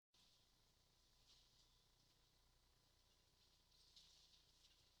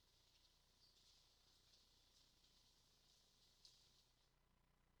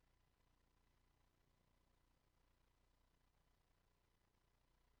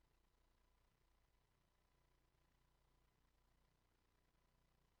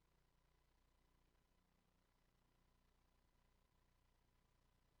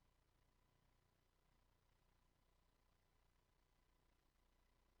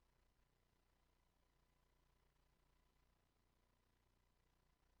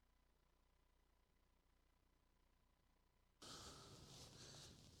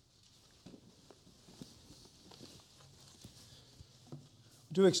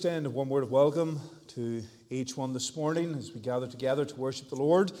Do extend a warm word of welcome to each one this morning as we gather together to worship the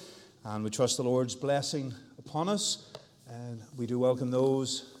Lord, and we trust the Lord's blessing upon us. And we do welcome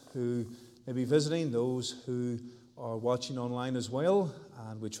those who may be visiting, those who are watching online as well,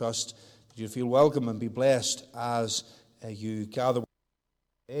 and we trust that you feel welcome and be blessed as you gather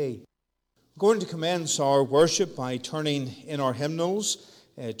today. We're going to commence our worship by turning in our hymnals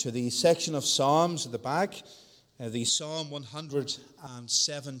to the section of Psalms at the back. The Psalm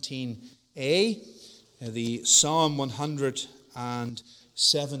 117a, the Psalm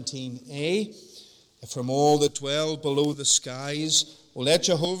 117a. From all that dwell below the skies, O let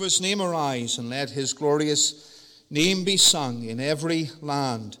Jehovah's name arise, and let his glorious name be sung in every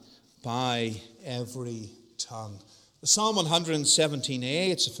land by every tongue. The Psalm 117a,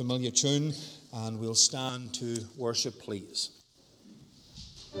 it's a familiar tune, and we'll stand to worship, please.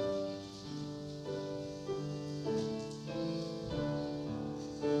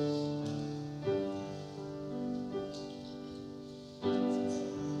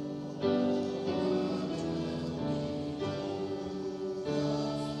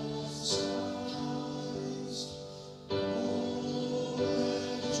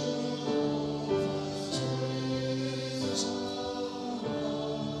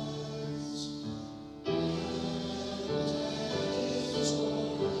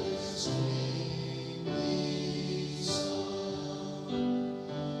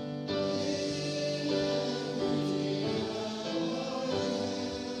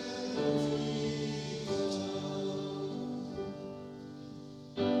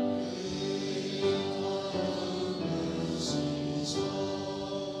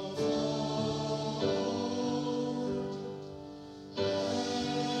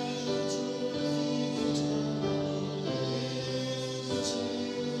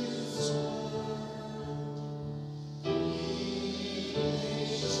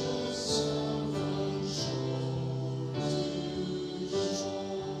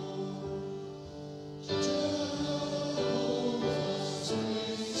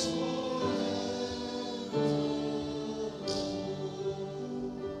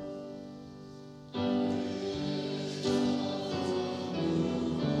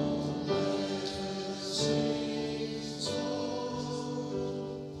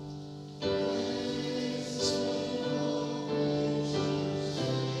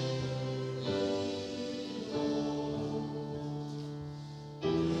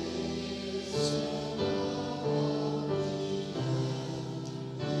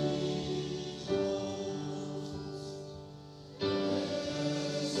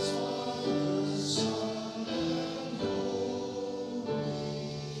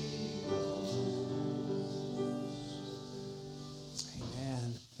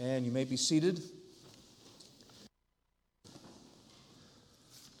 And you may be seated.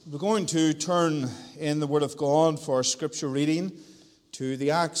 We're going to turn in the Word of God for our scripture reading to the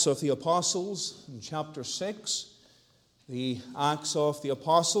Acts of the Apostles in chapter 6. The Acts of the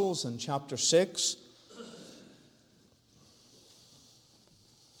Apostles in chapter 6.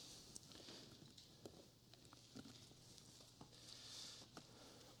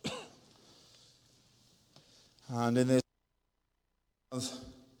 And in this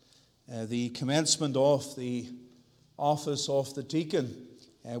the commencement of the office of the Deacon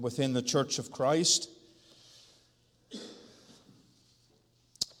within the Church of Christ.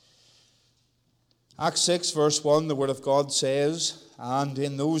 Acts 6 verse 1, the Word of God says, "And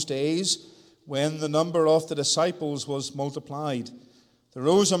in those days, when the number of the disciples was multiplied, there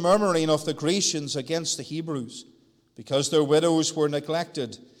rose a murmuring of the Grecians against the Hebrews, because their widows were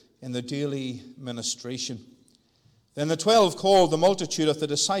neglected in the daily ministration. Then the 12 called the multitude of the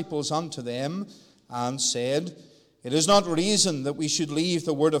disciples unto them, and said, It is not reason that we should leave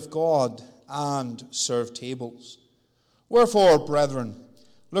the word of God and serve tables. Wherefore, brethren,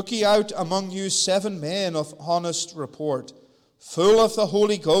 look ye out among you 7 men of honest report, full of the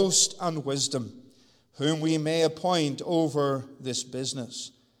Holy Ghost and wisdom, whom we may appoint over this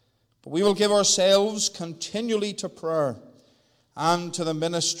business. But we will give ourselves continually to prayer and to the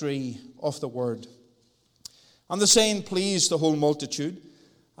ministry of the word." And the saying pleased the whole multitude,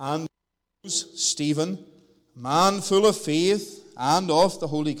 and Stephen, a man full of faith and of the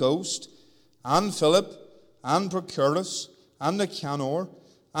Holy Ghost, and Philip, and Prochorus, and Nicanor,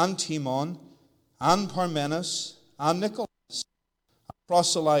 and Timon, and Parmenas, and Nicholas, a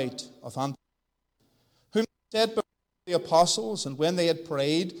proselyte of Antioch, whom they set before the apostles, and when they had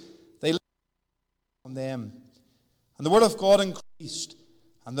prayed, they laid on them. And the word of God increased,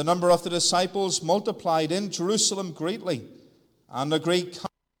 and the number of the disciples multiplied in Jerusalem greatly, and a great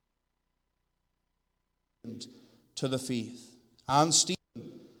to the faith. And Stephen,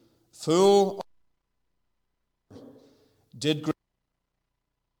 full of did great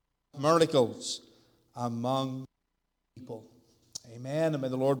miracles among people. Amen. And may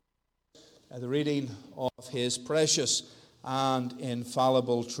the Lord bless the reading of his precious and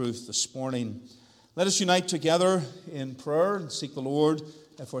infallible truth this morning. Let us unite together in prayer and seek the Lord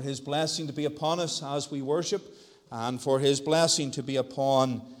for his blessing to be upon us as we worship, and for his blessing to be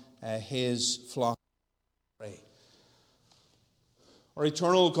upon his flock. Pray. Our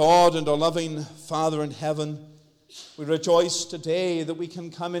eternal God and our loving Father in heaven, we rejoice today that we can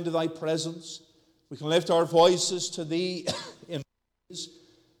come into thy presence. We can lift our voices to thee in praise,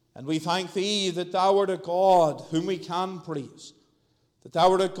 and we thank thee that thou art a God whom we can praise, that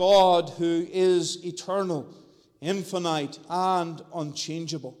thou art a God who is eternal, infinite, and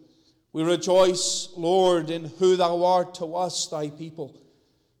unchangeable. We rejoice, Lord, in who thou art to us, thy people.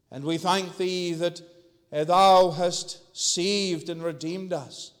 And we thank thee that thou hast saved and redeemed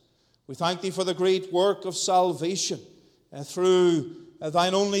us. We thank thee for the great work of salvation through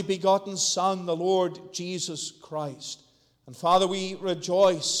thine only begotten Son, the Lord Jesus Christ. And Father, we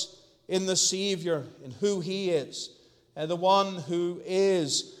rejoice in the Savior, in who he is, the one who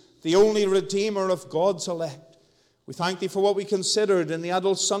is the only Redeemer of God's elect. We thank thee for what we considered in the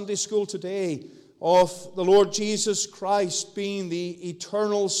adult Sunday school today of the Lord Jesus Christ being the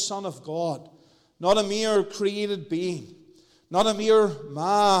eternal Son of God, not a mere created being, not a mere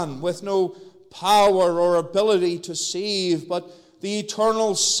man with no power or ability to save, but the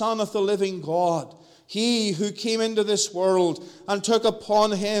eternal Son of the living God, he who came into this world and took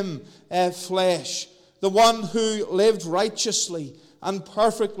upon him flesh, the one who lived righteously and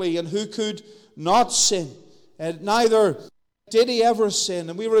perfectly and who could not sin. And neither did he ever sin.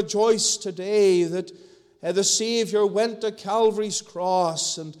 And we rejoice today that the Savior went to Calvary's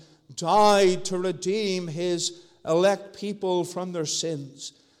cross and died to redeem his elect people from their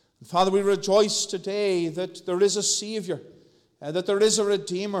sins. And Father, we rejoice today that there is a Savior, that there is a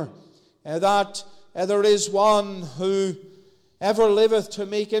Redeemer, that there is one who ever liveth to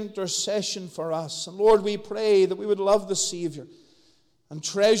make intercession for us. And Lord, we pray that we would love the Savior and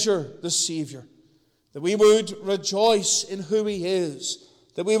treasure the Savior, that we would rejoice in who he is,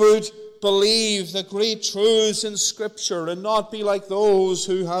 that we would believe the great truths in Scripture and not be like those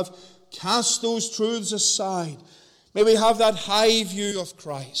who have cast those truths aside. May we have that high view of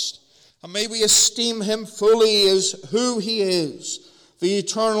Christ, and may we esteem him fully as who he is, the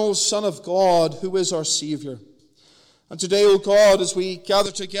eternal Son of God, who is our Savior. And today, O God, as we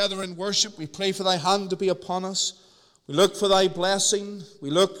gather together in worship, we pray for thy hand to be upon us. We look for thy blessing. We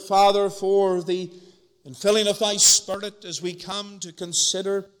look, Father, for the infilling of thy Spirit as we come to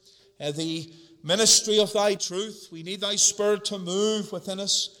consider the ministry of thy truth. We need thy Spirit to move within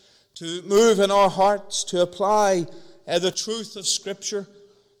us, to move in our hearts, to apply the truth of Scripture.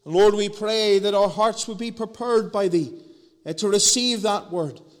 Lord, we pray that our hearts would be prepared by thee to receive that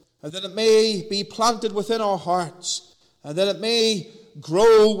word, and that it may be planted within our hearts, and that it may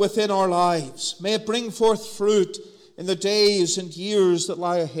grow within our lives. May it bring forth fruit in the days and years that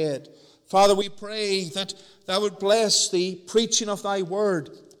lie ahead. Father, we pray that thou would bless the preaching of thy word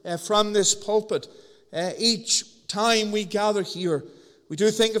from this pulpit each time we gather here. We do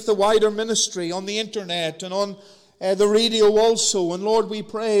think of the wider ministry on the internet and on the radio also. And Lord, we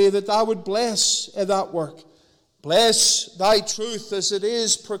pray that thou would bless that work. Bless thy truth as it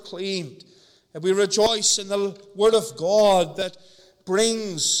is proclaimed. And we rejoice in the word of God that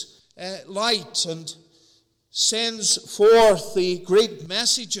brings light and sends forth the great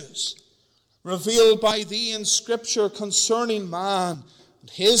messages revealed by thee in Scripture concerning man and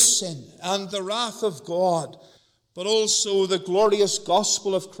his sin and the wrath of God, but also the glorious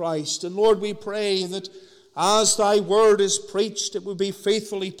gospel of Christ. And Lord, we pray that as thy word is preached, it would be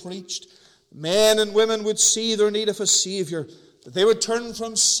faithfully preached. Men and women would see their need of a Savior, that they would turn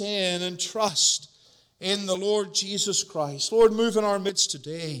from sin and trust in the Lord Jesus Christ. Lord, move in our midst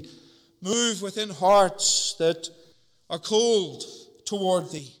today. Move within hearts that are cold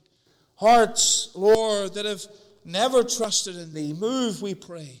toward thee. Hearts, Lord, that have never trusted in thee. Move, we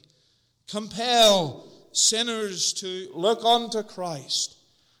pray. Compel sinners to look unto Christ,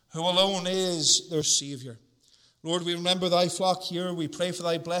 who alone is their Savior. Lord, we remember thy flock here. We pray for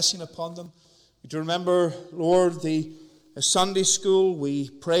thy blessing upon them. We do remember, Lord, the Sunday school.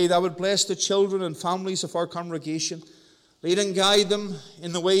 We pray thou would bless the children and families of our congregation. Lead and guide them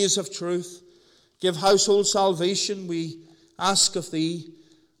in the ways of truth. Give household salvation, we ask of thee.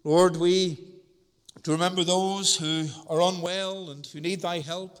 Lord, we to remember those who are unwell and who need thy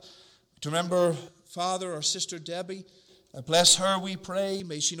help. To remember, Father, our sister Debbie. Bless her, we pray.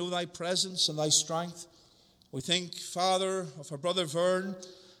 May she know thy presence and thy strength. We think, Father, of our brother Vern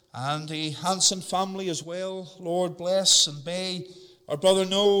and the Hanson family as well. Lord, bless and may our brother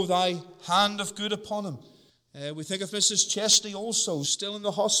know thy hand of good upon him. We think of Mrs. Chesney also, still in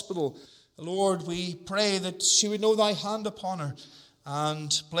the hospital. Lord, we pray that she would know thy hand upon her.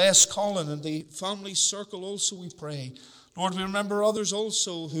 And bless Colin and the family circle also, we pray. Lord, we remember others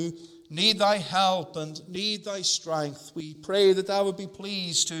also who need thy help and need thy strength. We pray that thou would be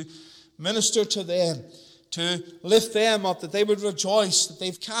pleased to minister to them, to lift them up, that they would rejoice, that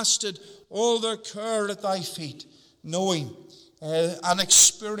they've casted all their care at thy feet, knowing and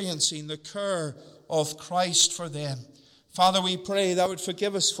experiencing the care of Christ for them. Father, we pray thou would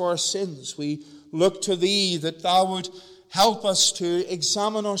forgive us for our sins. We look to thee that thou would help us to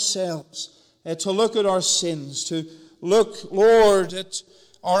examine ourselves, to look at our sins, to look, Lord, at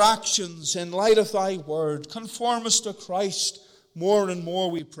our actions in light of thy word. Conform us to Christ more and more,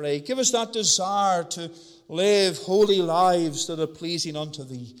 we pray. Give us that desire to live holy lives that are pleasing unto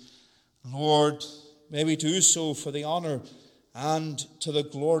thee. Lord, may we do so for the honor and to the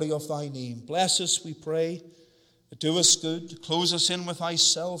glory of thy name. Bless us, we pray. Do us good. Close us in with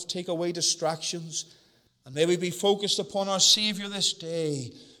thyself. Take away distractions. And may we be focused upon our Savior this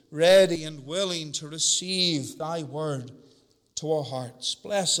day, ready and willing to receive thy word to our hearts.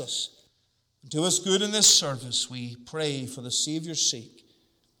 Bless us. Do us good in this service, we pray, for the Savior's sake.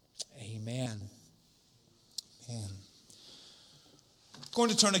 Amen. Amen. I'm going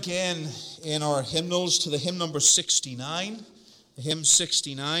to turn again in our hymnals to the hymn number 69. The hymn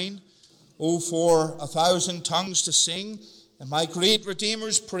 69. Oh, for 1,000 tongues to sing in my great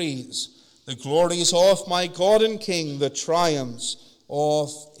Redeemer's praise, the glories of my God and King, the triumphs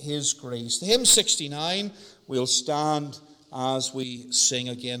of his grace. The hymn 69, we'll stand as we sing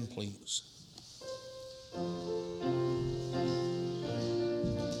again, please.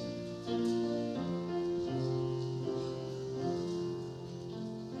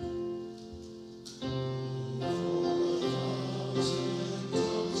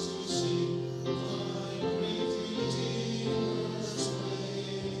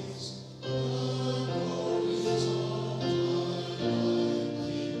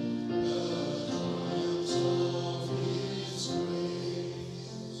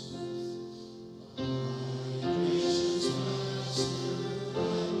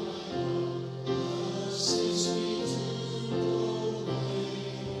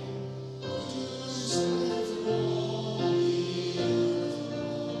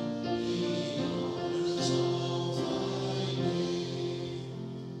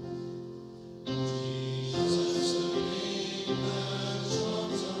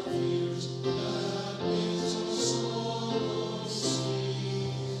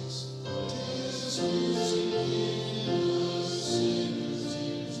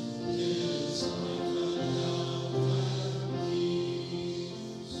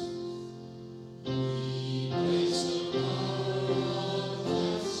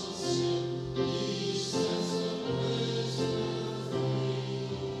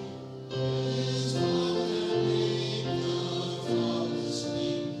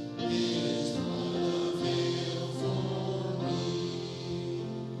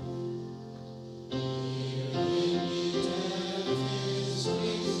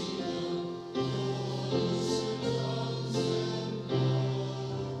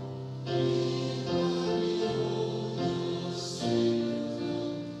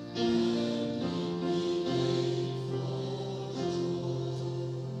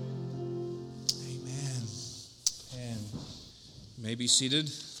 May be seated.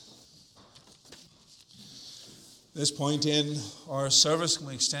 At this point in our service,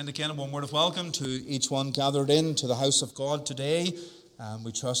 we extend again a warm word of welcome to each one gathered in to the house of God today.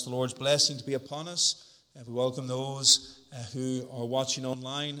 We trust the Lord's blessing to be upon us. We welcome those who are watching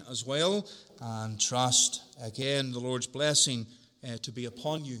online as well, and trust again the Lord's blessing to be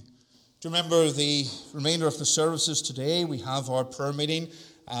upon you. To remember the remainder of the services today, we have our prayer meeting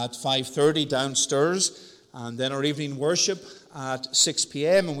at 5:30 downstairs, and then our evening worship at 6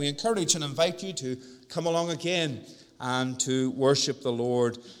 p.m. And we encourage and invite you to come along again and to worship the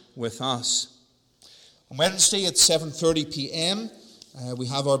Lord with us. On Wednesday at 7:30 p.m., we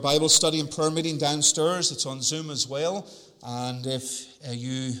have our Bible study and prayer meeting downstairs. It's on Zoom as well. And if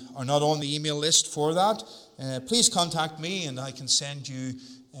you are not on the email list for that, please contact me and I can send you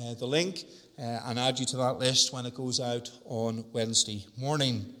the link and add you to that list when it goes out on Wednesday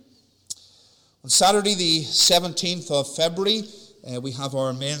morning. On Saturday, the 17th of February, we have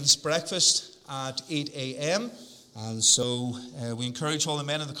our men's breakfast at 8 a.m. And so we encourage all the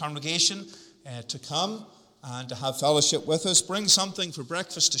men in the congregation to come and to have fellowship with us. Bring something for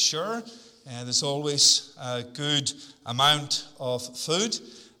breakfast to share. There's always a good amount of food.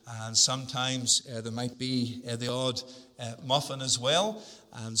 and sometimes there might be the odd muffin as well.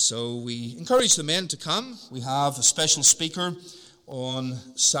 And so we encourage the men to come. We have a special speaker on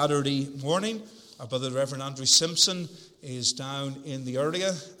Saturday morning. Our brother, Reverend Andrew Simpson, is down in the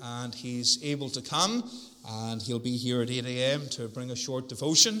area, and he's able to come, and he'll be here at 8 a.m. to bring a short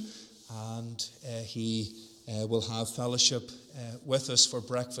devotion, and he will have fellowship with us for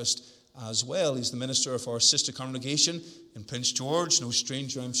breakfast as well. He's the minister of our sister congregation in Prince George, no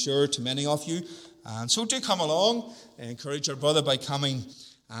stranger, I'm sure, to many of you. And so do come along and encourage our brother by coming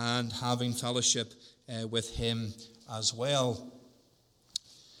and having fellowship with him as well.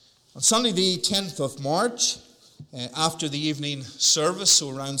 On Sunday the 10th of March, after the evening service, so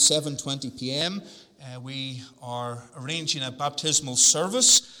around 7:20 p.m., we are arranging a baptismal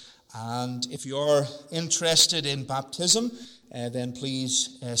service. And if you are interested in baptism, then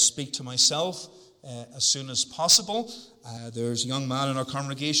please speak to myself as soon as possible. There's a young man in our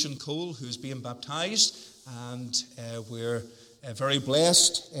congregation, Cole, who's being baptized, and we're very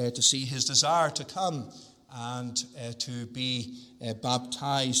blessed to see his desire to come and to be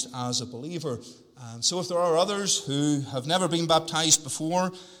baptized as a believer. And so if there are others who have never been baptized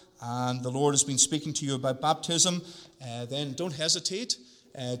before and the Lord has been speaking to you about baptism, then don't hesitate.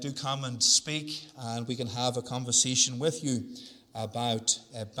 Do come and speak, and we can have a conversation with you about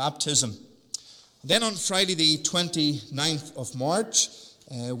baptism. Then on Friday the 29th of March,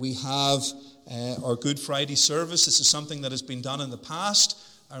 we have our Good Friday service. This is something that has been done in the past.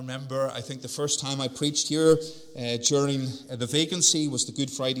 I remember, I think the first time I preached here during the vacancy was the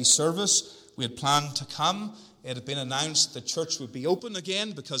Good Friday service. We had planned to come. It had been announced that church would be open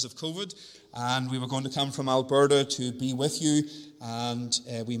again because of COVID, and we were going to come from Alberta to be with you. And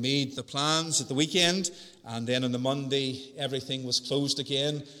we made the plans at the weekend, and then on the Monday everything was closed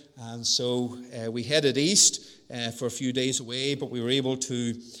again. And so we headed east for a few days away, but we were able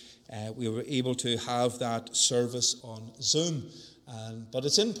to have that service on Zoom. But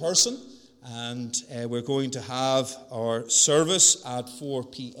it's in person, and we're going to have our service at 4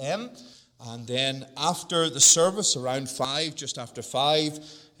 p.m. And then after the service, around 5, just after 5,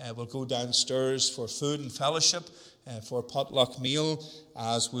 we'll go downstairs for food and fellowship, for a potluck meal,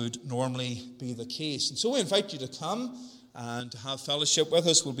 as would normally be the case. And so we invite you to come and to have fellowship with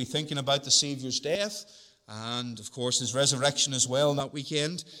us. We'll be thinking about the Saviour's death and, of course, his resurrection as well that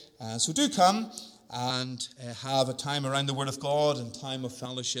weekend. So do come and have a time around the Word of God and time of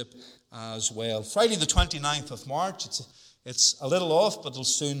fellowship as well. Friday the 29th of March, it's a little off, but it'll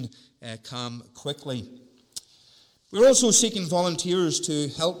soon come quickly. We're also seeking volunteers to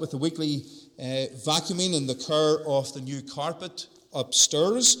help with the weekly vacuuming and the care of the new carpet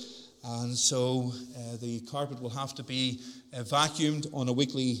upstairs. And so the carpet will have to be vacuumed on a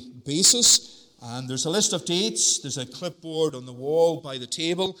weekly basis. And there's a list of dates. There's a clipboard on the wall by the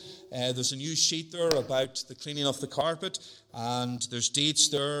table. There's a new sheet there about the cleaning of the carpet. And there's dates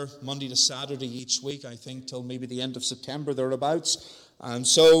there, Monday to Saturday each week, I think, till maybe the end of September, thereabouts. And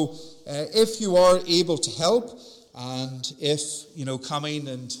so if you are able to help, and if, coming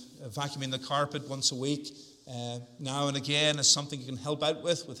and vacuuming the carpet once a week, now and again, is something you can help out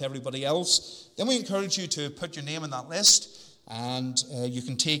with everybody else, then we encourage you to put your name on that list. And you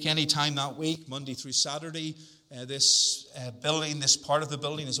can take any time that week, Monday through Saturday. This part of the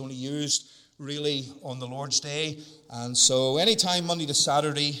building is only used really on the Lord's Day. And so any time Monday to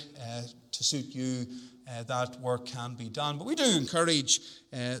Saturday to suit you, that work can be done. But we do encourage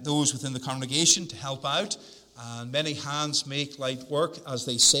those within the congregation to help out. And many hands make light work, as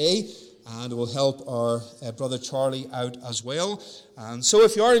they say. And it will help our brother Charlie out as well. And so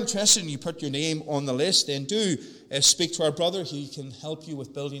if you are interested and you put your name on the list, then do speak to our brother. He can help you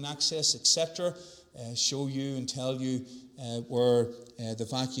with building access, etc. Show you and tell you where the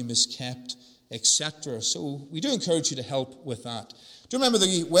vacuum is kept, etc. So we do encourage you to help with that. Do you remember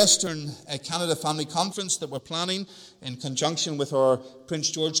the Western Canada Family Conference that we're planning in conjunction with our Prince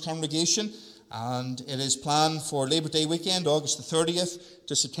George congregation? And it is planned for Labour Day weekend, August the 30th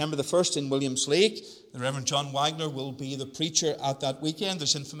to September the 1st in Williams Lake. The Reverend John Wagner will be the preacher at that weekend.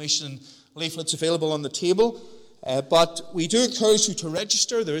 There's information and leaflets available on the table. But we do encourage you to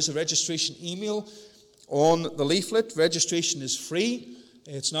register. There is a registration email on the leaflet. Registration is free.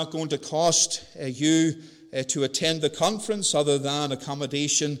 It's not going to cost you to attend the conference other than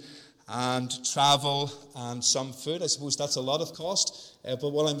accommodation and travel and some food. I suppose that's a lot of cost.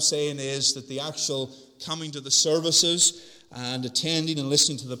 But what I'm saying is that the actual coming to the services and attending and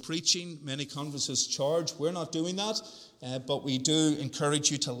listening to the preaching, many conferences charge. We're not doing that, but we do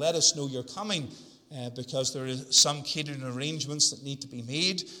encourage you to let us know you're coming because there is some catering arrangements that need to be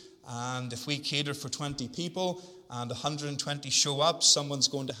made. And if we cater for 20 people and 120 show up, someone's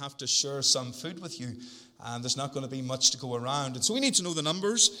going to have to share some food with you, and there's not going to be much to go around. And so we need to know the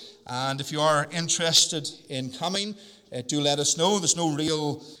numbers, and if you are interested in coming, do let us know. There's no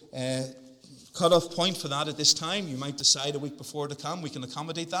real cut-off point for that at this time. You might decide a week before to come. We can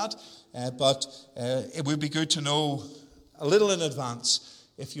accommodate that, but it would be good to know a little in advance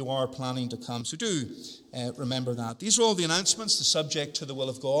if you are planning to come. So do remember that. These are all the announcements, the subject to the will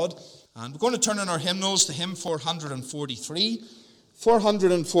of God. And we're going to turn in our hymnals to hymn 443.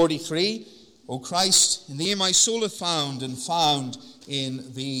 443, O Christ, in thee my soul hath found, and found in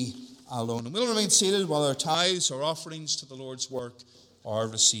thee alone. And we'll remain seated while our tithes, our offerings to the Lord's work are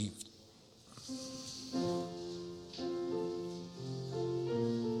received.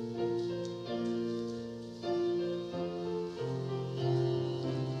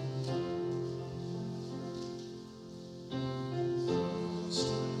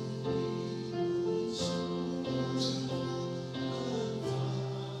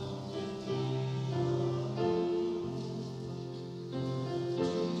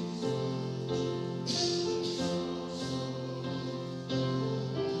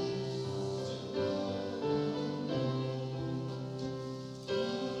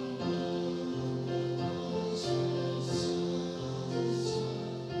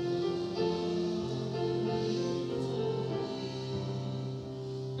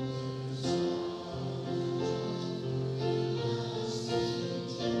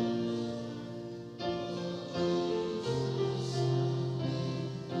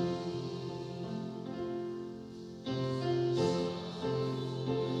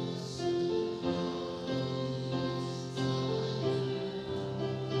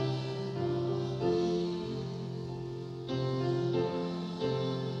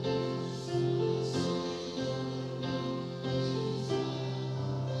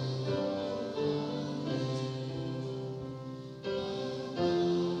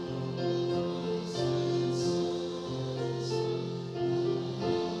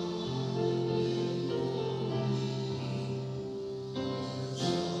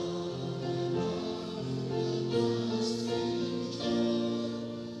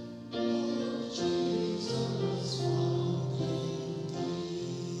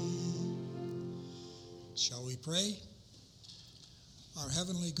 Shall we pray? Our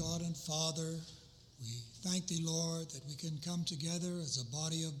heavenly God and Father, we thank thee, Lord, that we can come together as a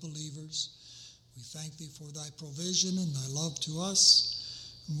body of believers. We thank thee for thy provision and thy love to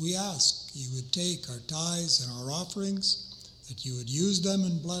us. And we ask you would take our tithes and our offerings, that you would use them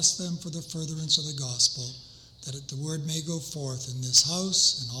and bless them for the furtherance of the gospel, that the word may go forth in this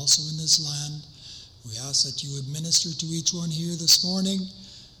house and also in this land. We ask that you would minister to each one here this morning.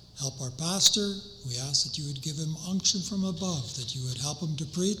 Help our pastor. We ask that you would give him unction from above, that you would help him to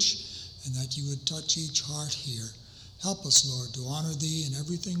preach, and that you would touch each heart here. Help us, Lord, to honor thee in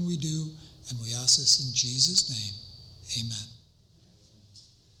everything we do, and we ask this in Jesus' name.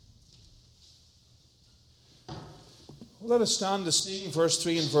 Amen. Let us stand to sing verse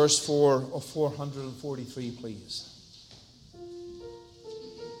 3 and verse 4 of 443, please.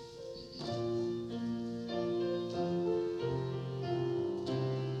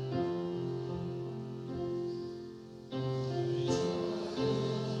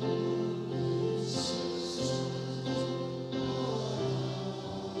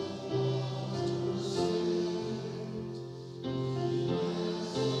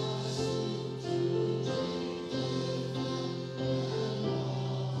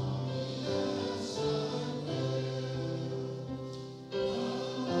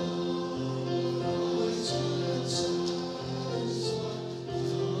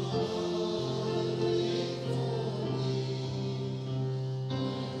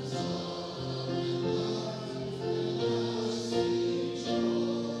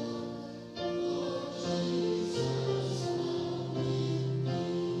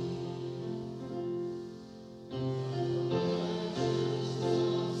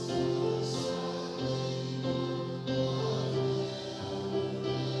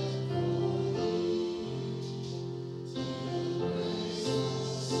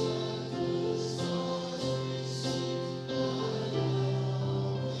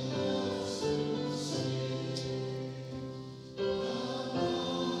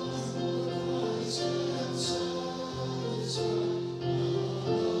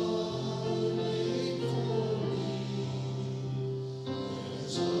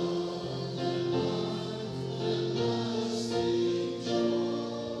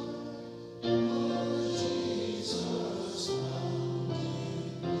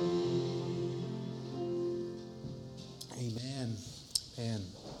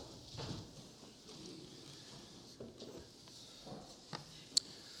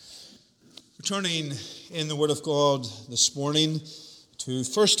 Turning in the Word of God this morning to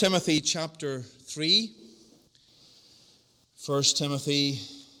 1 Timothy chapter 3. 1 Timothy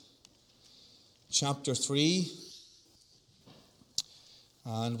chapter 3.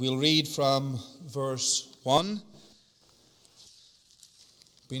 And we'll read from verse 1.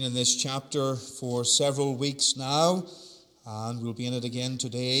 Been in this chapter for several weeks now, and we'll be in it again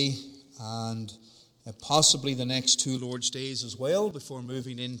today and possibly the next two Lord's Days as well before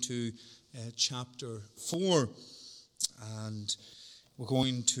moving into chapter 4. And we're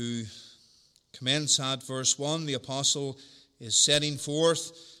going to commence at verse 1. The apostle is setting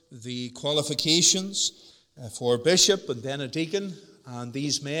forth the qualifications for a bishop and then a deacon. And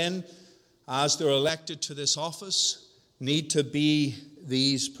these men, as they're elected to this office, need to be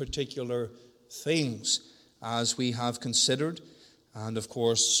these particular things as we have considered. And of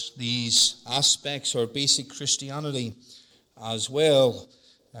course, these aspects are basic Christianity as well,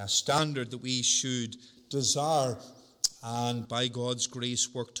 a standard that we should desire and by God's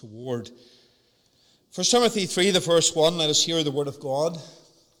grace work toward. 1 Timothy 3, the verse 1, let us hear the word of God.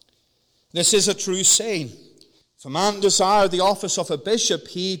 This is a true saying. If a man desire the office of a bishop,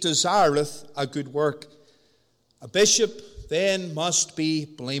 he desireth a good work. A bishop then must be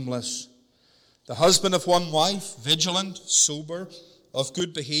blameless, the husband of one wife, vigilant, sober, of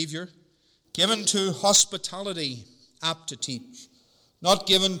good behavior, given to hospitality, apt to teach, not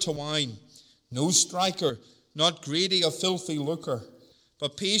given to wine, no striker, not greedy of filthy lucre,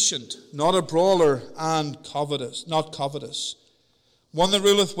 but patient, not a brawler, and not covetous, one that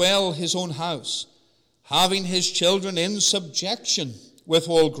ruleth well his own house, having his children in subjection with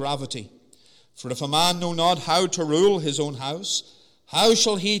all gravity. For if a man know not how to rule his own house, how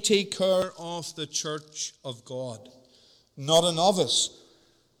shall he take care of the church of God? Not a novice,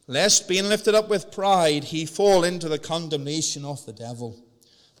 lest being lifted up with pride, he fall into the condemnation of the devil.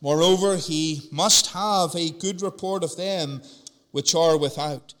 Moreover, he must have a good report of them which are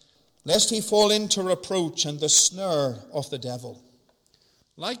without, lest he fall into reproach and the snare of the devil.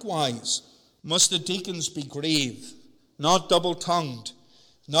 Likewise must the deacons be grave, not double-tongued,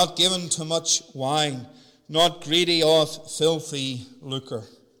 not given to much wine, not greedy of filthy lucre,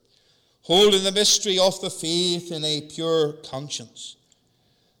 holding the mystery of the faith in a pure conscience.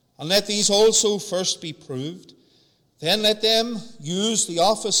 And let these also first be proved. Then let them use the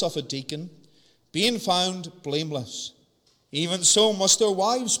office of a deacon, being found blameless. Even so must their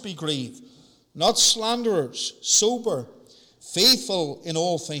wives be grave, not slanderers, sober, faithful in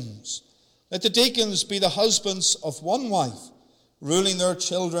all things. Let the deacons be the husbands of one wife, ruling their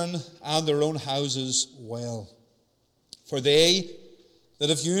children and their own houses well. For they that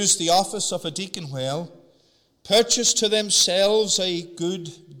have used the office of a deacon well, purchase to themselves a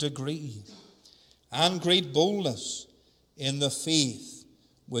good degree and great boldness in the faith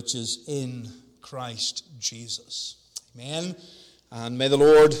which is in Christ Jesus. Amen. And may the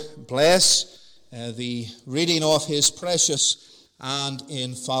Lord bless the reading of his precious and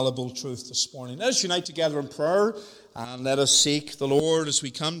infallible truth this morning. Let us unite together in prayer and let us seek the Lord as we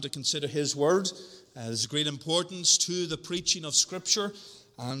come to consider his word. There's great importance to the preaching of Scripture.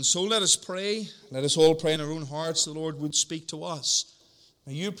 And so let us pray. Let us all pray in our own hearts the Lord would speak to us.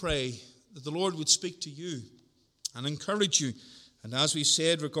 May you pray that the Lord would speak to you and encourage you. And as we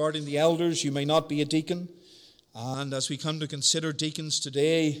said regarding the elders, you may not be a deacon. And as we come to consider deacons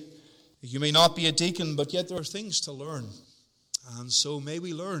today, you may not be a deacon, but yet there are things to learn. And so may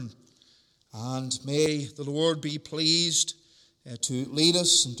we learn. And may the Lord be pleased to lead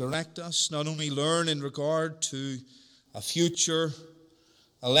us and direct us, not only learn in regard to a future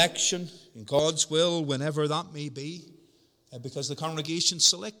election in God's will, whenever that may be, because the congregation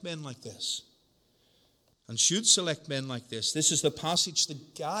select men like this and should select men like this. This is the passage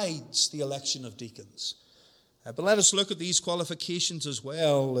that guides the election of deacons. But let us look at these qualifications as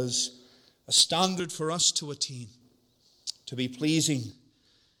well as a standard for us to attain, to be pleasing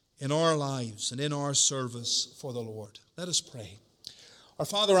in our lives and in our service for the Lord. Let us pray. Our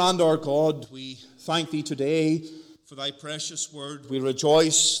Father and our God, we thank thee today for thy precious word. We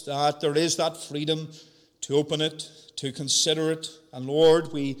rejoice that there is that freedom to open it, to consider it. And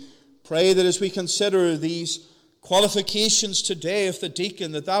Lord, we pray that as we consider these qualifications today of the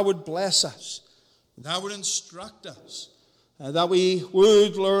deacon, that thou would bless us, that thou would instruct us, that we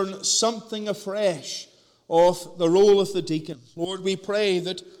would learn something afresh of the role of the deacon. Lord, we pray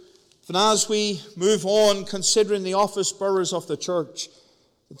that even as we move on considering the office bearers of the church,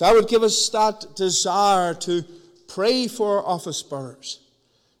 that thou would give us that desire to pray for office bearers,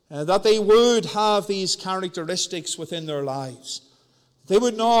 that they would have these characteristics within their lives. They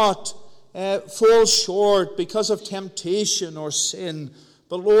would not fall short because of temptation or sin,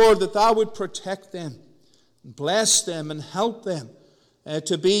 but Lord, that thou would protect them, and bless them, and help them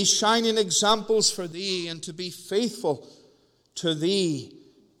to be shining examples for thee, and to be faithful to thee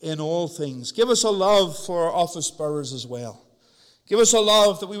in all things. Give us a love for our office bearers as well. Give us a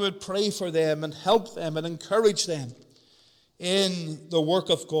love that we would pray for them and help them and encourage them in the work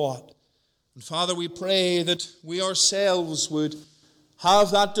of God. And Father, we pray that we ourselves would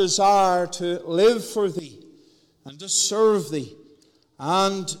have that desire to live for thee and to serve thee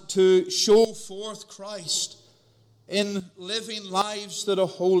and to show forth Christ in living lives that are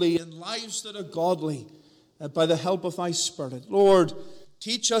holy and lives that are godly by the help of thy Spirit. Lord,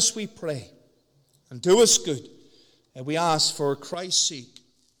 teach us, we pray, and do us good. And we ask for Christ's sake.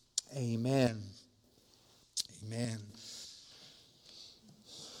 Amen. Amen.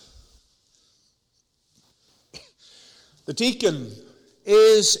 The deacon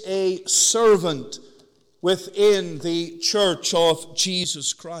is a servant within the church of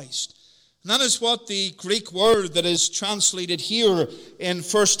Jesus Christ. And that is what the Greek word that is translated here in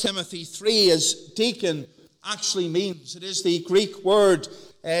 1 Timothy 3 as deacon actually means. It is the Greek word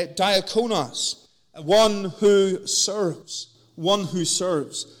diakonos, one who serves. One who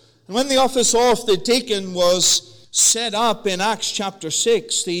serves. And when the office of the deacon was set up in Acts chapter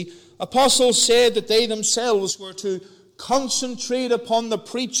 6, the apostles said that they themselves were to concentrate upon the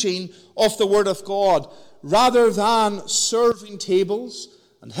preaching of the Word of God, rather than serving tables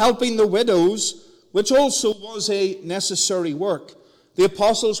and helping the widows, which also was a necessary work. The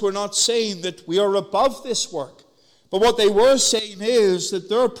apostles were not saying that we are above this work, but what they were saying is that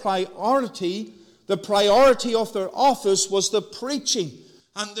their priority, the priority of their office, was the preaching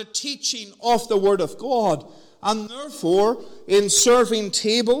and the teaching of the Word of God. And therefore, in serving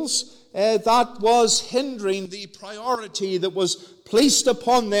tables, that was hindering the priority that was placed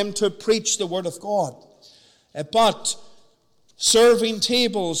upon them to preach the Word of God. But serving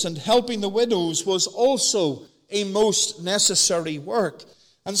tables and helping the widows was also a most necessary work.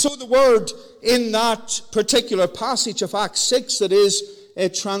 And so the word in that particular passage of Acts 6 that is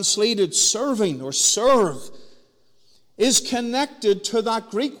translated serving or serve is connected to that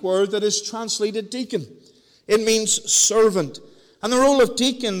Greek word that is translated deacon. It means servant. And the role of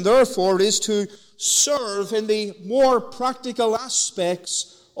deacon, therefore, is to serve in the more practical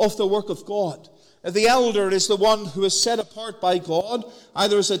aspects of the work of God. The elder is the one who is set apart by God,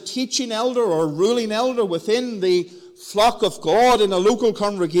 either as a teaching elder or ruling elder within the flock of God in a local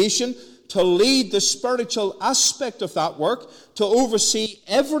congregation, to lead the spiritual aspect of that work, to oversee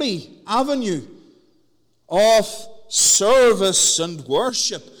every avenue of service and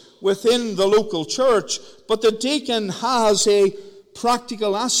worship within the local church. But the deacon has a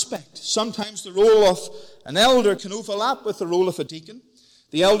practical aspect. Sometimes the role of an elder can overlap with the role of a deacon.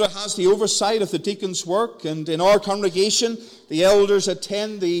 The elder has the oversight of the deacon's work, and in our congregation, the elders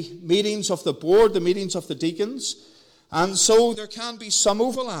attend the meetings of the board, the meetings of the deacons, and so there can be some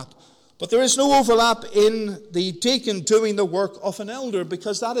overlap. But there is no overlap in the deacon doing the work of an elder,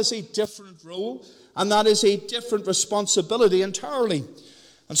 because that is a different role, and that is a different responsibility entirely.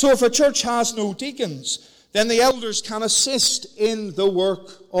 And so if a church has no deacons, then the elders can assist in the work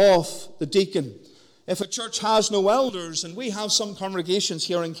of the deacon. If a church has no elders, and we have some congregations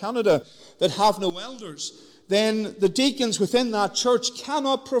here in Canada that have no elders, then the deacons within that church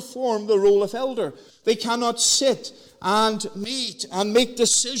cannot perform the role of elder. They cannot sit and meet and make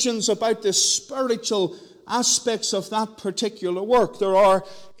decisions about the spiritual aspects of that particular work. There are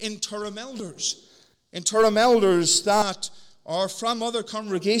interim elders that are from other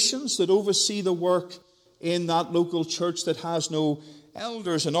congregations that oversee the work in that local church that has no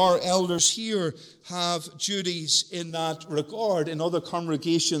elders. And our elders here have duties in that regard in other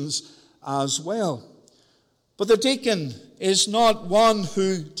congregations as well. But the deacon is not one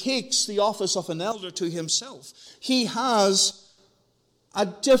who takes the office of an elder to himself. He has a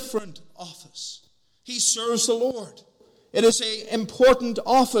different office. He serves the Lord. It is an important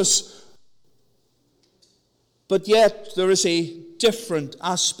office, but yet there is a different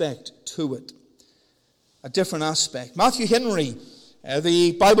aspect to it. A different aspect. Matthew Henry,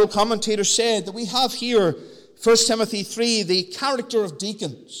 the Bible commentator, said that we have here, 1 Timothy 3, the character of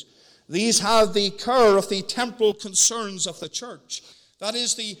deacons. These have the care of the temporal concerns of the church. That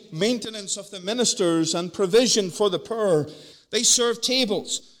is the maintenance of the ministers and provision for the poor. They serve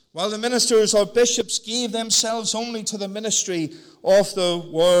tables, while the ministers or bishops gave themselves only to the ministry of the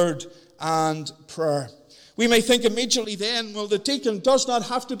word and prayer. We may think immediately then, well, the deacon does not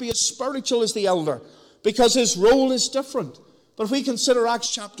have to be as spiritual as the elder, because his role is different. But if we consider Acts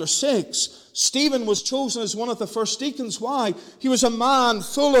chapter 6, Stephen was chosen as one of the first deacons. Why? He was a man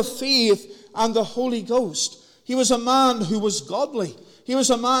full of faith and the Holy Ghost. He was a man who was godly. He was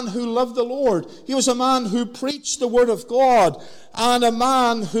a man who loved the Lord. He was a man who preached the word of God, and a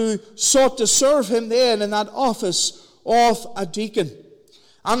man who sought to serve him then in that office of a deacon.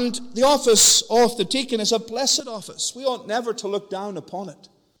 And the office of the deacon is a blessed office. We ought never to look down upon it.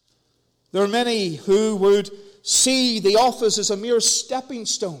 There are many who would see the office as a mere stepping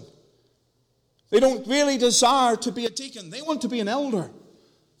stone. They don't really desire to be a deacon. They want to be an elder.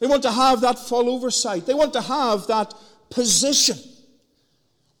 They want to have that full oversight. They want to have that position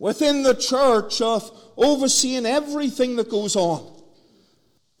within the church of overseeing everything that goes on.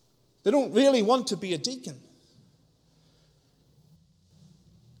 They don't really want to be a deacon.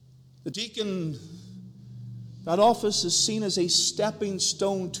 The deacon, that office is seen as a stepping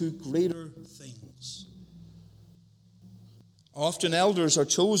stone to greater things. Often elders are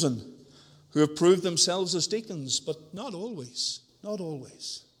chosen who have proved themselves as deacons, but not always. Not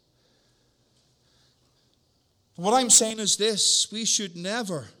always. What I'm saying is this: we should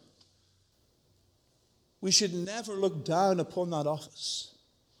never look down upon that office.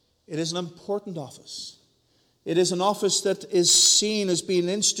 It is an important office. It is an office that is seen as being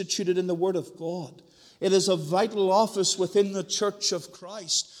instituted in the Word of God. It is a vital office within the Church of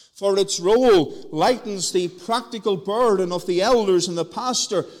Christ, for its role lightens the practical burden of the elders and the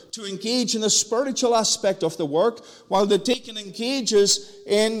pastor to engage in the spiritual aspect of the work, while the deacon engages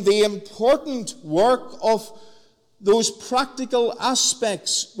in the important work of those practical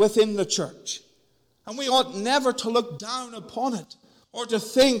aspects within the church. And we ought never to look down upon it, or to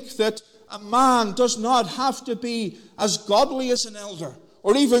think that a man does not have to be as godly as an elder,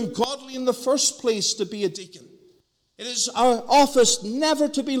 or even godly in the first place to be a deacon. It is our office never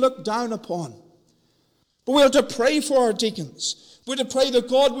to be looked down upon. But we are to pray for our deacons. We're to pray that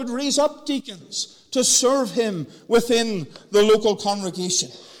God would raise up deacons to serve him within the local congregation.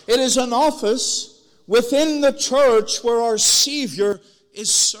 It is an office within the church where our Savior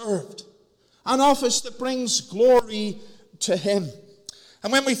is served. An office that brings glory to him.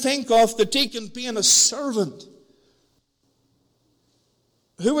 And when we think of the deacon being a servant,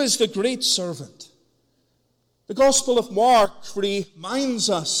 who is the great servant? The Gospel of Mark reminds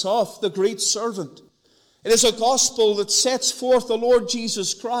us of the great servant. It is a gospel that sets forth the Lord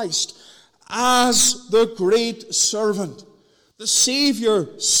Jesus Christ as the great servant. The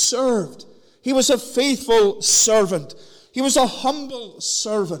Savior served. He was a faithful servant. He was a humble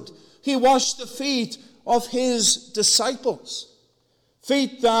servant. He washed the feet of his disciples.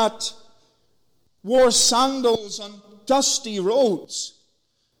 Feet that wore sandals on dusty roads.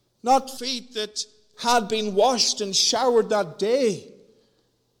 Not feet that had been washed and showered that day.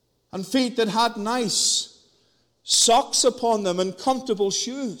 And feet that had nice socks upon them and comfortable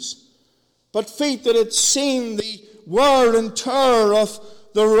shoes. But feet that had seen the wear and tear of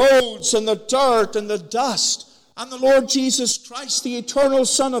the roads and the dirt and the dust. And the Lord Jesus Christ, the eternal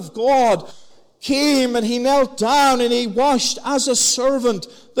Son of God, came and he knelt down and he washed as a servant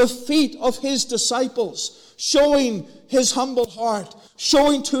the feet of his disciples, showing his humble heart,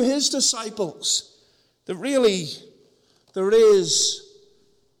 showing to his disciples that really there is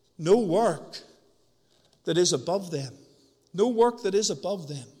no work that is above them. No work that is above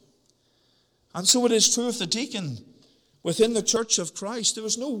them. And so it is true of the deacon within the church of Christ. There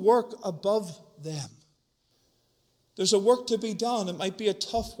is no work above them. There's a work to be done. It might be a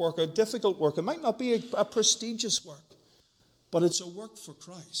tough work, a difficult work. It might not be a prestigious work. But it's a work for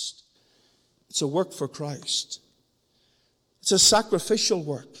Christ. It's a work for Christ. It's a sacrificial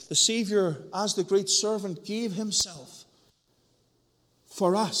work. The Savior, as the great servant, gave himself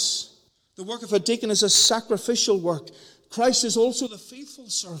for us. The work of a deacon is a sacrificial work. Christ is also the faithful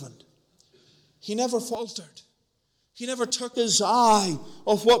servant. He never faltered. He never took his eye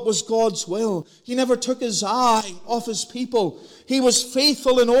off what was God's will. He never took his eye off his people. He was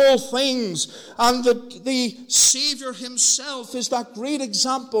faithful in all things. And the Savior himself is that great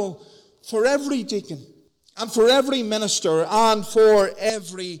example for every deacon and for every minister and for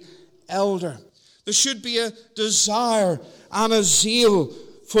every elder. There should be a desire and a zeal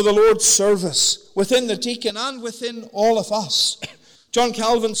for the Lord's service within the deacon and within all of us. John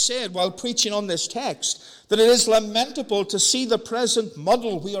Calvin said while preaching on this text that it is lamentable to see the present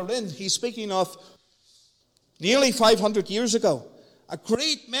muddle we are in. He's speaking of nearly 500 years ago. A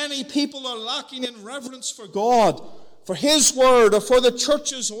great many people are lacking in reverence for God, for his word, or for the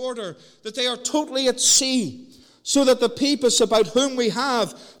church's order, that they are totally at sea, so that the papists about whom we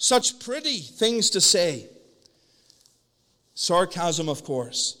have such pretty things to say, sarcasm of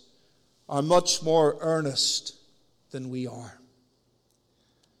course, are much more earnest than we are.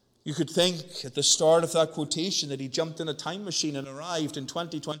 You could think at the start of that quotation that he jumped in a time machine and arrived in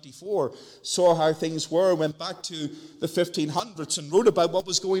 2024, saw how things were, went back to the 1500s and wrote about what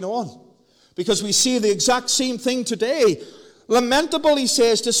was going on. Because we see the exact same thing today. Lamentable, he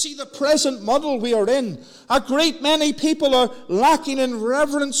says, to see the present muddle we are in. A great many people are lacking in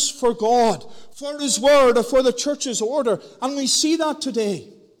reverence for God, for his word, or for the church's order. And we see that today.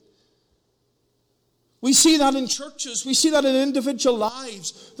 We see that in churches. We see that in individual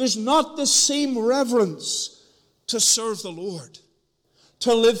lives. There's not the same reverence to serve the Lord,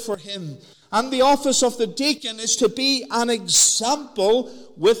 to live for him. And the office of the deacon is to be an example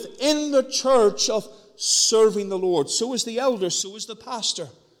within the church of serving the Lord. So is the elder, so is the pastor,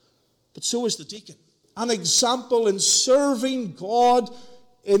 but so is the deacon. An example in serving God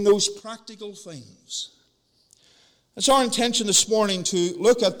in those practical things. It's our intention this morning to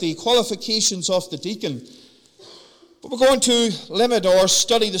look at the qualifications of the deacon. But we're going to limit our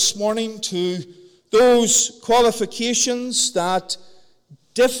study this morning to those qualifications that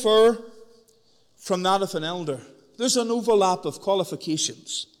differ from that of an elder. There's an overlap of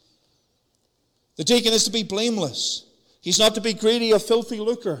qualifications. The deacon is to be blameless. He's not to be greedy or filthy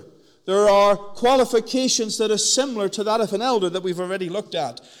lucre. There are qualifications that are similar to that of an elder that we've already looked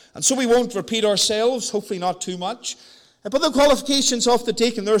at. And so we won't repeat ourselves, hopefully not too much. But the qualifications of the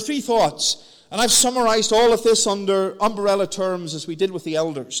deacon, there are three thoughts. And I've summarized all of this under umbrella terms as we did with the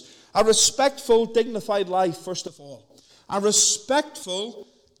elders. A respectful, dignified life, first of all. A respectful,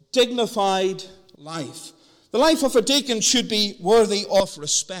 dignified life. The life of a deacon should be worthy of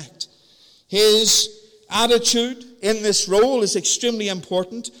respect. His attitude in this role is extremely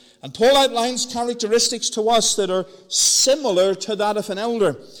important. And Paul outlines characteristics to us that are similar to that of an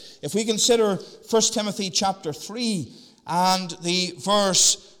elder. If we consider 1 Timothy chapter 3 and the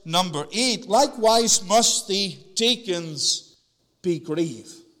verse number 8, likewise must the deacons be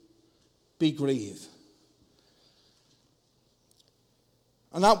grave. Be grave.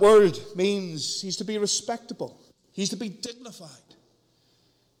 And that word means he's to be respectable. He's to be dignified.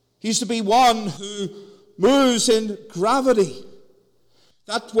 He's to be one who moves in gravity.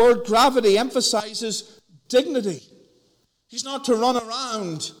 That word gravity emphasizes dignity. He's not to run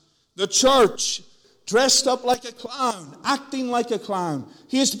around the church dressed up like a clown, acting like a clown.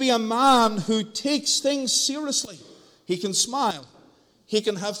 He is to be a man who takes things seriously. He can smile. He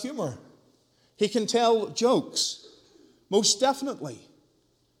can have humor. He can tell jokes. Most definitely.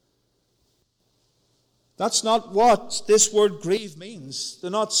 That's not what this word grave means.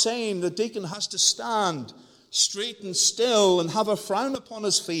 They're not saying the deacon has to stand straight and still and have a frown upon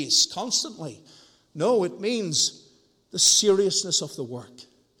his face constantly. No, it means the seriousness of the work.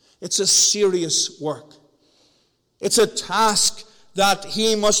 It's a serious work. It's a task that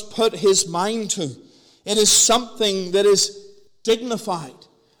he must put his mind to. It is something that is dignified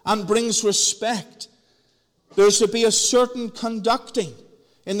and brings respect. There's to be a certain conducting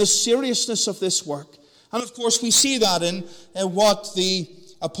in the seriousness of this work. And of course we see that in what the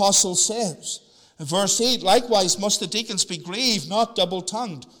apostle says. In verse 8, likewise must the deacons be grave, not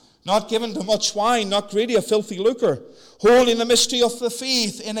double-tongued, not given to much wine, not greedy of filthy lucre, holding the mystery of the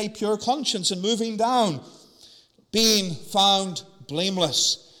faith in a pure conscience, and moving down, being found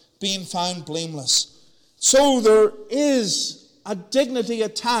blameless. Being found blameless. So there is a dignity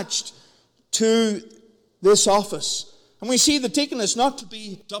attached to this office. And we see the deacon is not to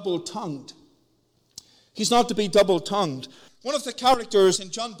be double-tongued. He's not to be double-tongued. One of the characters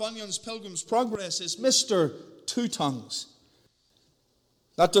in John Bunyan's Pilgrim's Progress is Mr. Two Tongues.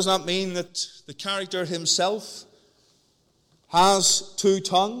 That does not mean that the character himself has two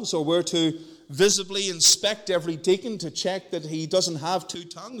tongues, or we're to visibly inspect every deacon to check that he doesn't have two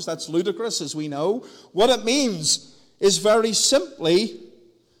tongues. That's ludicrous, as we know. What it means is very simply,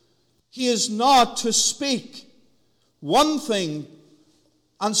 he is not to speak one thing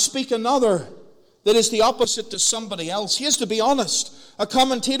and speak another that is the opposite to somebody else. He is to be honest. A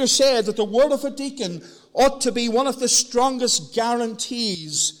commentator said that the word of a deacon ought to be one of the strongest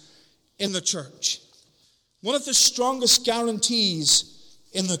guarantees in the church. One of the strongest guarantees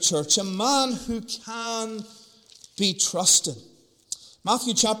in the church. A man who can be trusted.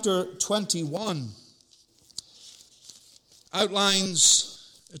 Matthew chapter 21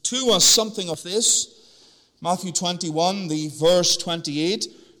 outlines to us something of this. Matthew 21, the verse 28.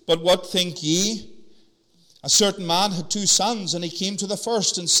 But what think ye? A certain man had 2 sons, and he came to the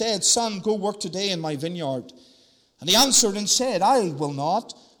first and said, Son, go work today in my vineyard. And he answered and said, I will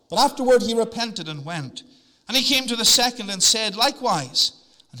not. But afterward he repented and went. And he came to the second and said, likewise.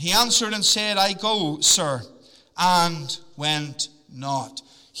 And he answered and said, I go, sir, and went not.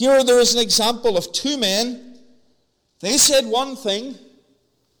 Here there is an example of 2 men. They said one thing,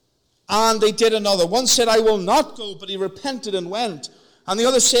 and they did another. One said, I will not go, but he repented and went. And the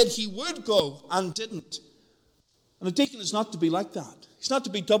other said he would go and didn't. And a deacon is not to be like that. He's not to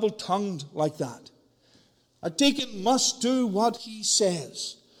be double-tongued like that. A deacon must do what he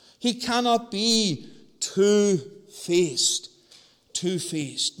says. He cannot be two-faced.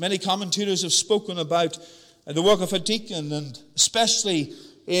 Two-faced. Many commentators have spoken about the work of a deacon, and especially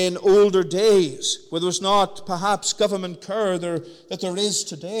in older days, where there was not perhaps government care that there is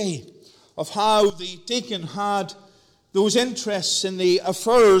today, of how the deacon had those interests in the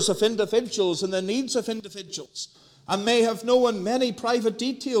affairs of individuals and the needs of individuals, and may have known many private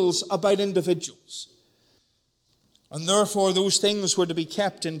details about individuals. And therefore those things were to be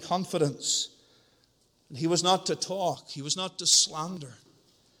kept in confidence. And he was not to talk, he was not to slander,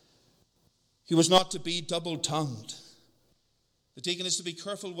 he was not to be double-tongued. The deacon is to be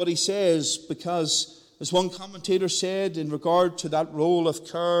careful what he says, because, as one commentator said, in regard to that role of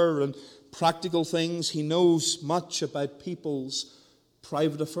care and practical things, he knows much about people's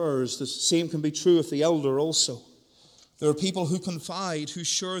private affairs. The same can be true of the elder also. There are people who confide, who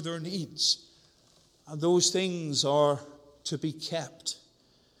share their needs, and those things are to be kept.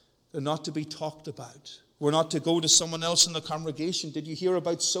 They're not to be talked about. We're not to go to someone else in the congregation. Did you hear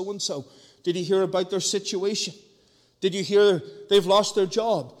about so-and-so? Did you hear about their situation? Did you hear they've lost their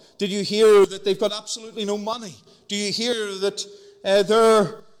job? Did you hear that they've got absolutely no money? Do you hear that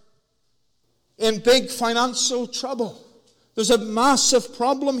they're in big financial trouble? There's a massive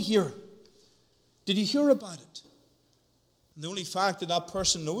problem here. Did you hear about it? And the only fact that that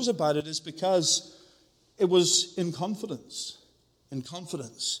person knows about it is because it was in confidence. In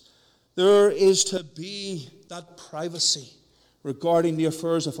confidence. There is to be that privacy regarding the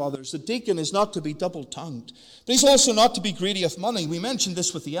affairs of others. The deacon is not to be double-tongued, but he's also not to be greedy of money. We mentioned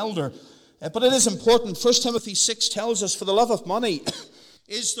this with the elder, but it is important. 1 Timothy 6 tells us, for the love of money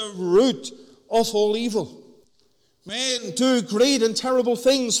is the root of all evil. Men do great and terrible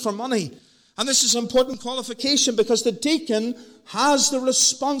things for money. And this is an important qualification, because the deacon has the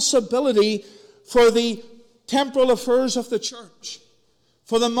responsibility for the temporal affairs of the church,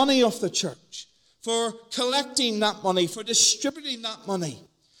 for the money of the church, for collecting that money, for distributing that money.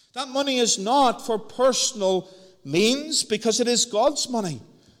 That money is not for personal means, because it is God's money.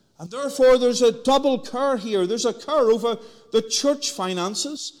 And therefore there's a double care here. There's a care over the church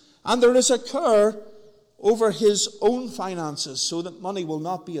finances, and there is a care over his own finances, so that money will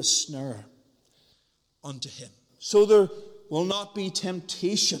not be a snare unto him. So there will not be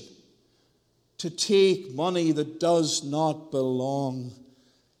temptation to take money that does not belong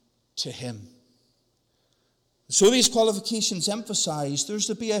to him. So these qualifications emphasize there's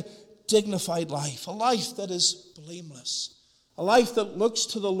to be a dignified life, a life that is blameless, a life that looks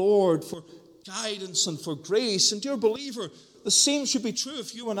to the Lord for guidance and for grace. And dear believer, the same should be true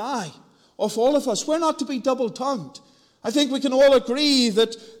of you and I, of all of us. We're not to be double-tongued. I think we can all agree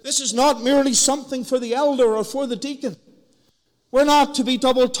that this is not merely something for the elder or for the deacon. We're not to be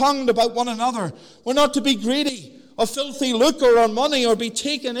double-tongued about one another. We're not to be greedy of filthy lucre or money, or be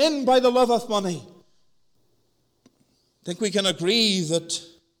taken in by the love of money. I think we can agree that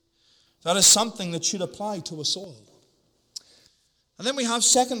that is something that should apply to us all. And then we have,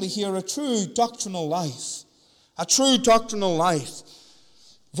 secondly, here, a true doctrinal life. A true doctrinal life.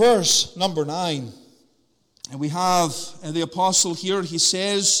 Verse number 9. And we have the apostle here, he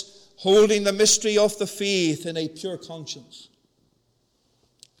says, holding the mystery of the faith in a pure conscience.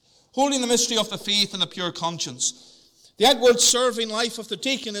 Holding the mystery of the faith in a pure conscience. The outward serving life of the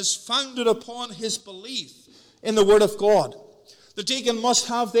deacon is founded upon his belief in the Word of God. The deacon must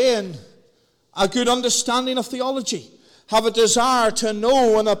have then a good understanding of theology, have a desire to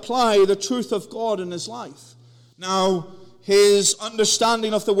know and apply the truth of God in his life. Now, his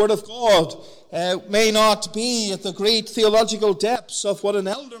understanding of the Word of God may not be at the great theological depths of what an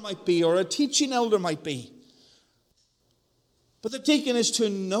elder might be or a teaching elder might be. But the deacon is to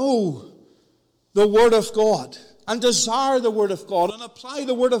know the Word of God and desire the Word of God and apply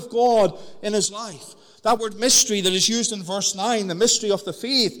the Word of God in his life. That word mystery that is used in verse 9, the mystery of the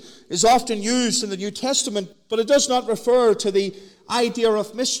faith, is often used in the New Testament, but it does not refer to the idea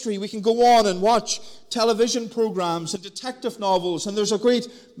of mystery. We can go on and watch television programs and detective novels, and there's a great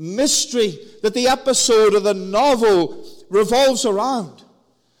mystery that the episode of the novel revolves around.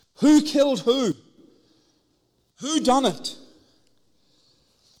 Who killed who? Who done it?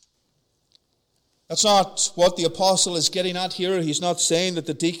 That's not what the apostle is getting at here. He's not saying that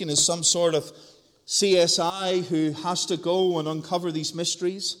the deacon is some sort of CSI who has to go and uncover these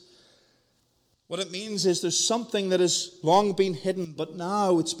mysteries. What it means is there's something that has long been hidden, but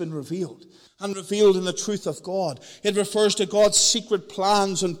now it's been revealed, and revealed in the truth of God. It refers to God's secret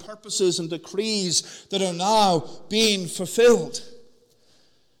plans and purposes and decrees that are now being fulfilled.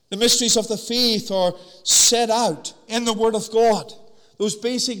 The mysteries of the faith are set out in the Word of God. Those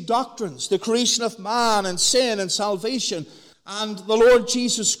basic doctrines, the creation of man and sin and salvation, and the Lord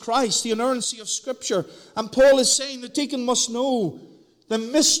Jesus Christ, the inerrancy of Scripture. And Paul is saying the deacon must know the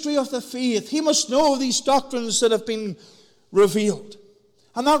mystery of the faith. He must know these doctrines that have been revealed.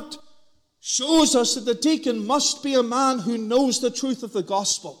 And that shows us that the deacon must be a man who knows the truth of the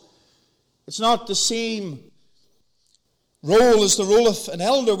gospel. It's not the same role as the role of an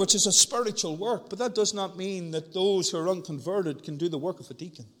elder, which is a spiritual work, but that does not mean that those who are unconverted can do the work of a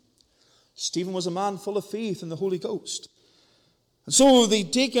deacon. Stephen was a man full of faith in the Holy Ghost. And so the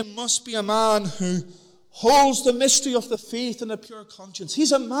deacon must be a man who holds the mystery of the faith in a pure conscience.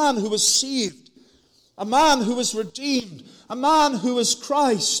 He's a man who was saved, a man who was redeemed, a man who is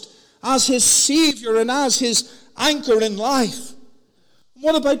Christ as his Savior and as his anchor in life.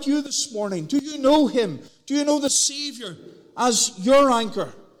 What about you this morning? Do you know him? Do you know the Savior as your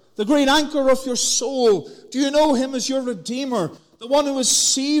anchor, the great anchor of your soul? Do you know him as your Redeemer, the one who has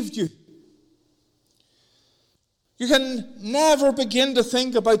saved you? You can never begin to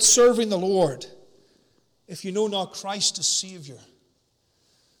think about serving the Lord if you know not Christ as Savior.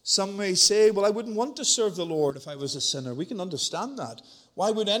 Some may say, well, I wouldn't want to serve the Lord if I was a sinner. We can understand that.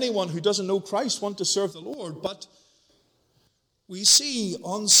 Why would anyone who doesn't know Christ want to serve the Lord? But we see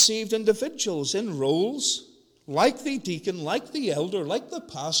unsaved individuals in roles like the deacon, like the elder, like the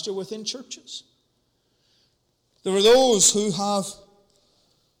pastor within churches. There are those who have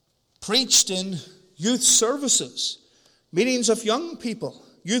preached in youth services, meetings of young people,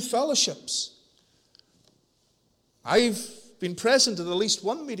 youth fellowships. I've been present at least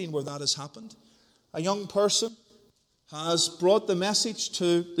one meeting where that has happened. A young person has brought the message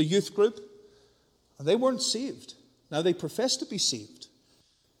to the youth group, and they weren't saved. Now, they professed to be saved,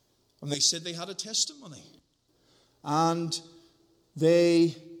 and they said they had a testimony. And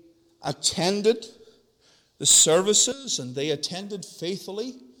they attended the services, and they attended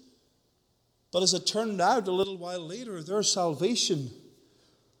faithfully. But as it turned out, a little while later, their salvation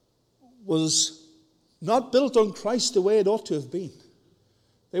was not built on Christ the way it ought to have been.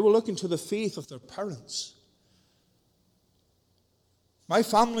 They were looking to the faith of their parents. My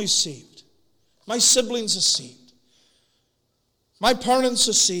family's saved. My siblings are saved. My parents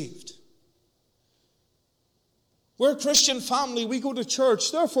are saved. We're a Christian family. We go to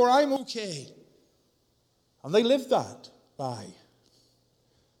church. Therefore, I'm okay. And they lived that by.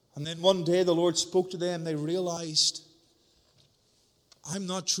 And then one day the Lord spoke to them. They realized, I'm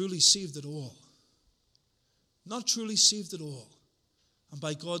not truly saved at all. Not truly saved at all. And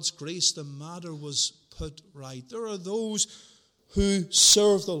by God's grace, the matter was put right. There are those who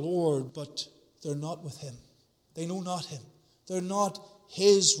serve the Lord, but they're not with him. They know not him. They're not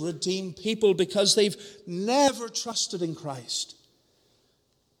his redeemed people because they've never trusted in Christ.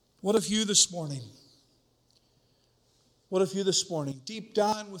 What if you this morning? What if you this morning, deep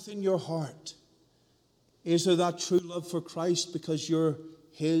down within your heart, is there that true love for Christ because you're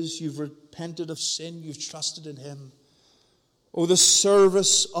his, you've repented of sin, you've trusted in him? Oh, the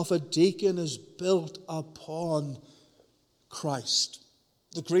service of a deacon is built upon Christ,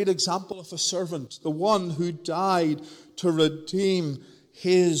 the great example of a servant, the one who died to redeem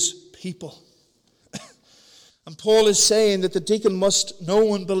his people. And Paul is saying that the deacon must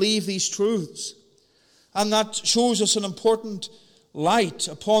know and believe these truths. And that shows us an important light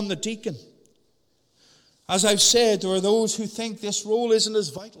upon the deacon. As I've said, there are those who think this role isn't as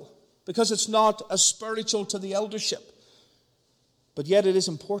vital because it's not as spiritual to the eldership. But yet it is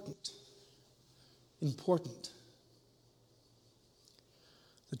important. Important.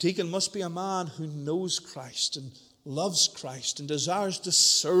 The deacon must be a man who knows Christ and loves Christ and desires to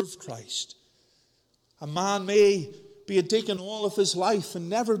serve Christ. A man may be a deacon all of his life and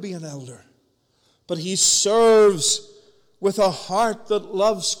never be an elder, but he serves with a heart that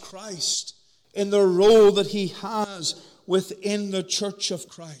loves Christ in the role that he has within the church of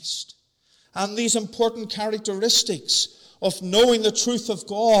Christ. And these important characteristics of knowing the truth of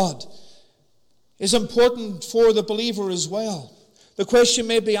God is important for the believer as well. The question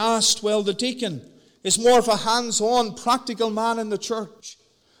may be asked, well, the deacon is more of a hands-on, practical man in the church.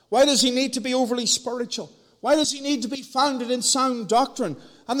 Why does he need to be overly spiritual? Why does he need to be founded in sound doctrine?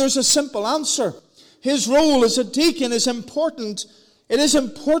 And there's a simple answer. His role as a deacon is important. It is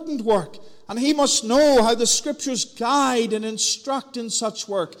important work. And he must know how the Scriptures guide and instruct in such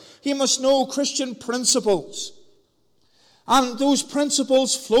work. He must know Christian principles. And those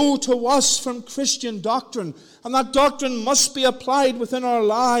principles flow to us from Christian doctrine. And that doctrine must be applied within our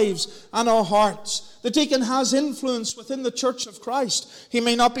lives and our hearts. The deacon has influence within the church of Christ. He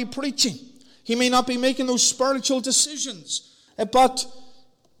may not be preaching. He may not be making those spiritual decisions. But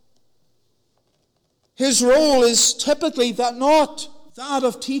his role is typically not that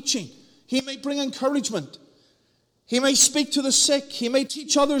of teaching. He may bring encouragement. He may speak to the sick. He may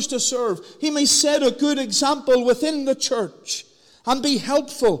teach others to serve. He may set a good example within the church and be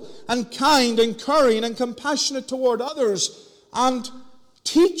helpful and kind and caring and compassionate toward others and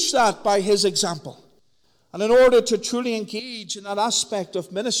teach that by his example. And in order to truly engage in that aspect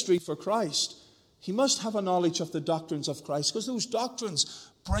of ministry for Christ, he must have a knowledge of the doctrines of Christ, because those doctrines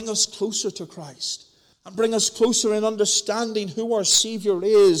bring us closer to Christ and bring us closer in understanding who our Savior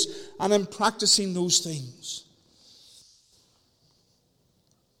is and in practicing those things.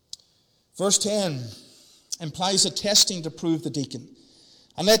 Verse 10 implies a testing to prove the deacon.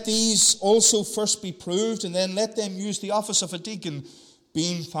 And let these also first be proved, and then let them use the office of a deacon,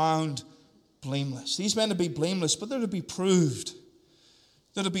 being found blameless. These men to be blameless, but they're to be proved.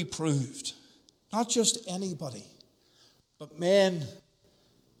 They're to be proved. Not just anybody, but men,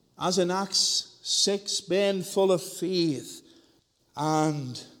 as in Acts 6, men full of faith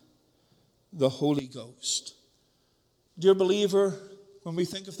and the Holy Ghost. Dear believer, when we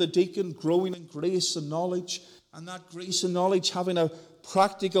think of the deacon growing in grace and knowledge, and that grace and knowledge having a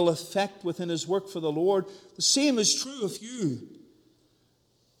practical effect within his work for the Lord, the same is true of you.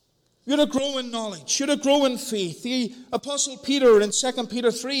 You're to grow in knowledge. You're to grow in faith. The Apostle Peter in 2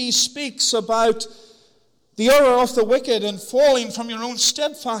 Peter 3 speaks about the error of the wicked and falling from your own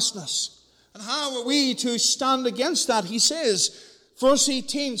steadfastness. And how are we to stand against that? He says, verse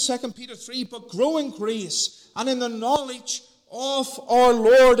 18, 2 Peter 3, but grow in grace and in the knowledge of our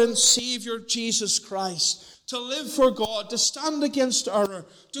Lord and Savior Jesus Christ, to live for God, to stand against error,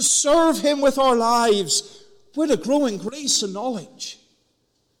 to serve him with our lives. We're to grow in grace and knowledge.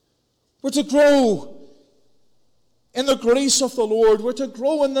 We're to grow in the grace of the Lord. We're to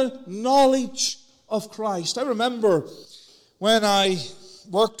grow in the knowledge of Christ. I remember when I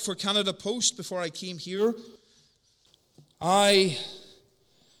worked for Canada Post before I came here,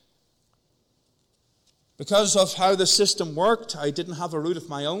 because of how the system worked, I didn't have a route of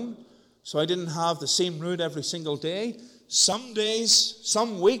my own, so I didn't have the same route every single day. Some days,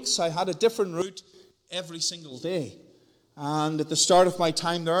 some weeks, I had a different route every single day. And at the start of my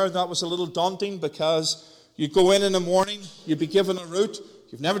time there, that was a little daunting, because you go in the morning, you'd be given a route,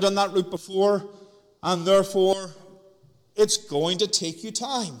 you've never done that route before, and therefore it's going to take you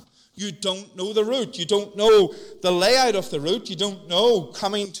time. You don't know the route, you don't know the layout of the route, you don't know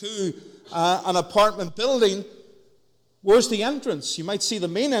coming to an apartment building, where's the entrance? You might see the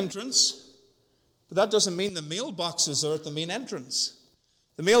main entrance, but that doesn't mean the mailboxes are at the main entrance.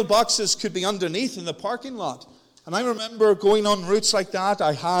 The mailboxes could be underneath in the parking lot. And I remember going on routes like that.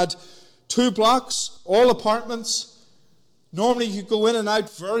 I had 2 blocks, all apartments. Normally you go in and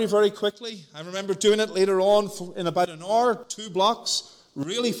out very, very quickly. I remember doing it later on in about an hour, 2 blocks,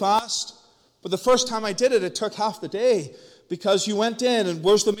 really fast. But the first time I did it, it took half the day, because you went in and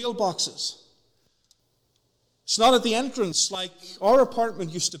where's the mailboxes? It's not at the entrance like our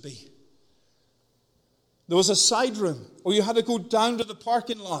apartment used to be. There was a side room, or you had to go down to the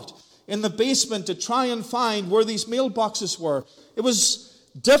parking lot in the basement to try and find where these mailboxes were. It was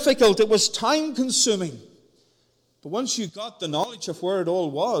difficult. It was time-consuming. But once you got the knowledge of where it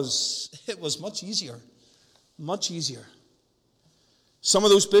all was, it was much easier. Much easier. Some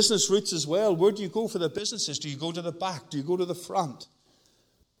of those business routes as well, where do you go for the businesses? Do you go to the back? Do you go to the front?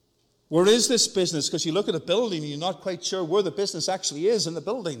 Where is this business? Because you look at a building and you're not quite sure where the business actually is in the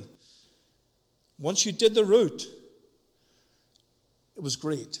building. Once you did the route, it was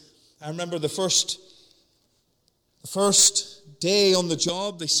great. I remember the first day on the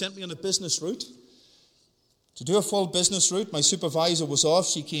job, they sent me on a business route. To do a full business route, my supervisor was off.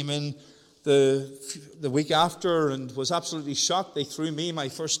 She came in the week after and was absolutely shocked. They threw me my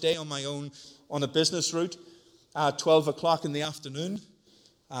first day on my own on a business route at 12 o'clock in the afternoon.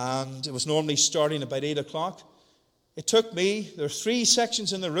 And it was normally starting about 8 o'clock. It took me, there are 3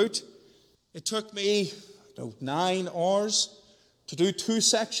 sections in the route. It took me 9 hours to do 2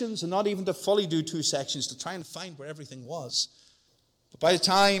 sections, and not even to fully do 2 sections, to try and find where everything was. But by the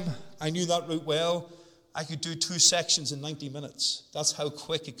time I knew that route well, I could do 2 sections in 90 minutes. That's how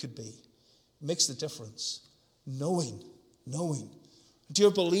quick it could be. It makes the difference. Knowing.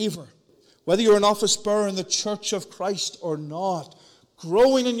 Dear believer, whether you're an office bearer in the church of Christ or not,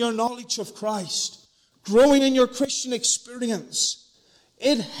 growing in your knowledge of Christ, growing in your Christian experience,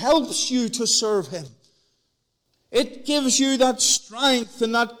 it helps you to serve him. It gives you that strength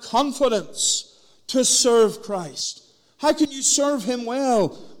and that confidence to serve Christ. How can you serve him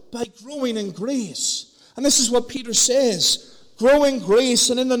well? By growing in grace. And this is what Peter says. Grow in grace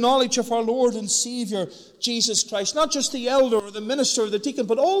and in the knowledge of our Lord and Savior, Jesus Christ. Not just the elder or the minister or the deacon,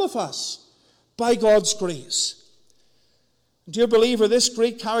 but all of us, by God's grace. Dear believer, this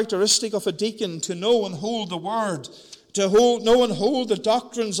great characteristic of a deacon, to know and hold the word, to know and hold the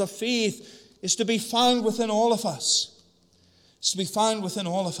doctrines of faith, is to be found within all of us. It's to be found within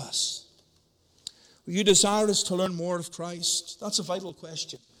all of us. Are you desirous to learn more of Christ? That's a vital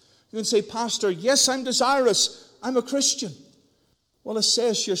question. You can say, Pastor, yes, I'm desirous. I'm a Christian. Well,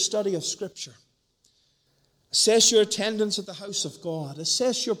 assess your study of Scripture. Assess your attendance at the house of God.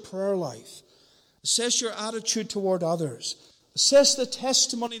 Assess your prayer life. Assess your attitude toward others. Assess the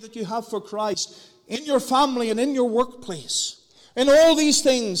testimony that you have for Christ in your family and in your workplace. In all these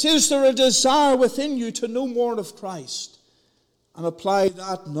things, is there a desire within you to know more of Christ? And apply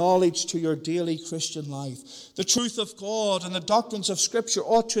that knowledge to your daily Christian life. The truth of God and the doctrines of Scripture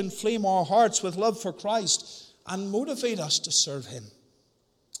ought to inflame our hearts with love for Christ and motivate us to serve him.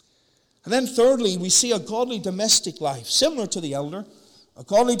 And then thirdly, we see a godly domestic life, similar to the elder. A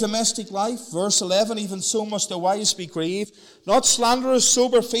godly domestic life, verse 11, even so must the wives be grave, not slanderous,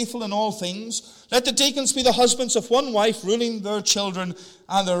 sober, faithful in all things. Let the deacons be the husbands of one wife, ruling their children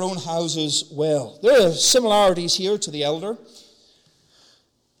and their own houses well. There are similarities here to the elder.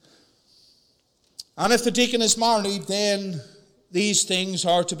 And if the deacon is married, then these things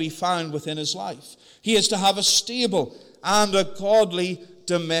are to be found within his life. He is to have a stable and a godly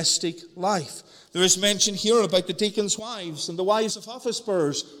domestic life. There is mention here about the deacons' wives, and the wives of office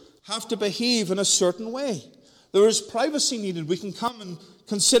bearers have to behave in a certain way. There is privacy needed. We can come and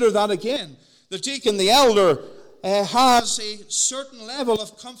consider that again. The deacon, the elder, has a certain level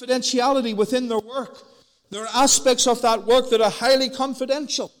of confidentiality within their work. There are aspects of that work that are highly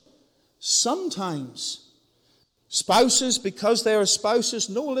confidential. Sometimes spouses, because they are spouses,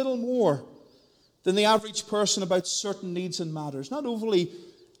 know a little more than the average person about certain needs and matters. Not overly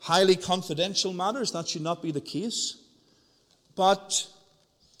highly confidential matters, that should not be the case. But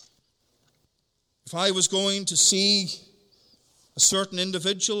if I was going to see a certain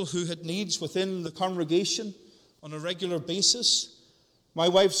individual who had needs within the congregation on a regular basis, my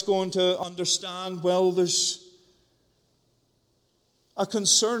wife's going to understand, well, there's a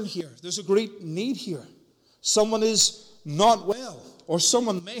concern here. There's a great need here. Someone is not well, or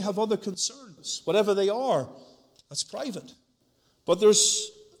someone may have other concerns. Whatever they are, that's private. But there's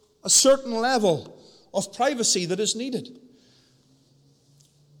a certain level of privacy that is needed.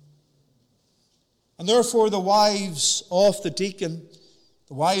 And therefore the wives of the deacon,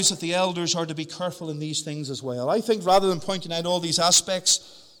 the wives of the elders, are to be careful in these things as well. I think rather than pointing out all these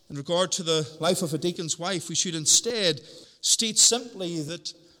aspects in regard to the life of a deacon's wife, we should instead state simply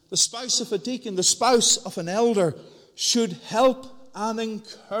that the spouse of a deacon, the spouse of an elder, should help and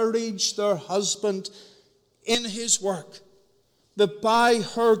encourage their husband in his work. That by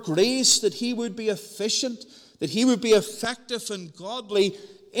her grace that he would be efficient, that he would be effective and godly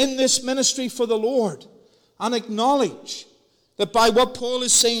in this ministry for the Lord. And acknowledge that by what Paul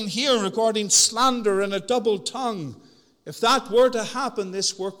is saying here regarding slander and a double tongue, if that were to happen,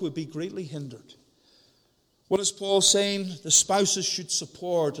 this work would be greatly hindered. What is Paul saying? The spouses should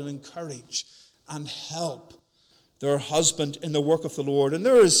support and encourage and help their husband in the work of the Lord. And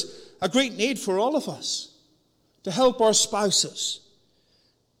there is a great need for all of us to help our spouses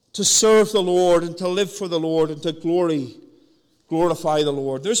to serve the Lord and to live for the Lord and to glorify the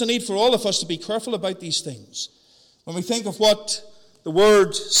Lord. There's a need for all of us to be careful about these things. When we think of what the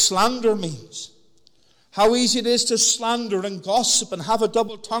word slander means, how easy it is to slander and gossip and have a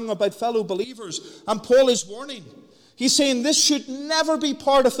double tongue about fellow believers. And Paul is warning. He's saying this should never be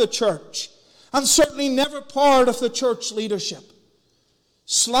part of the church, and certainly never part of the church leadership.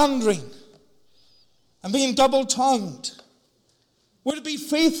 Slandering and being double-tongued. We're to be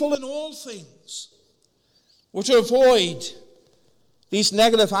faithful in all things. We're to avoid these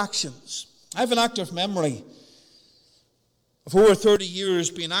negative actions. I have an active memory of over 30 years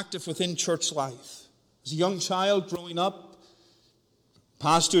being active within church life. As a young child growing up,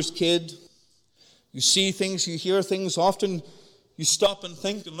 pastor's kid, you see things, you hear things. Often you stop and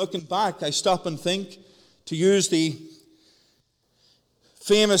think, and looking back, I stop and think, to use the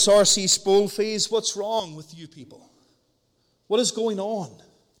famous R.C. Sproul phrase, what's wrong with you people? What is going on?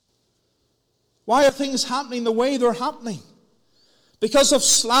 Why are things happening the way they're happening? Because of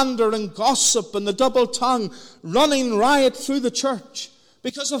slander and gossip and the double tongue running riot through the church.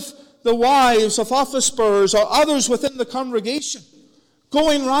 Because of the wives of office bearers or others within the congregation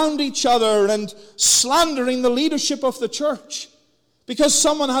going round each other and slandering the leadership of the church because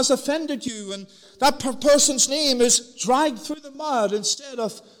someone has offended you, and that person's name is dragged through the mud instead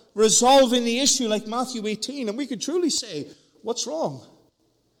of resolving the issue like Matthew 18. And we could truly say, what's wrong?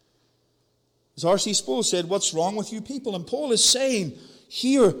 As R.C. Sproul said, what's wrong with you people? And Paul is saying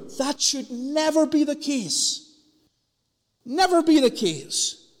here, that should never be the case. Never be the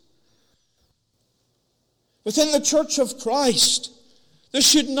case. Within the church of Christ, there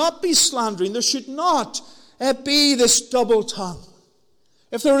should not be slandering. There should not be this double tongue.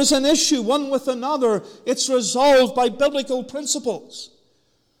 If there is an issue one with another, it's resolved by biblical principles.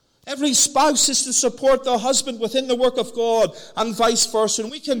 Every spouse is to support the husband within the work of God and vice versa.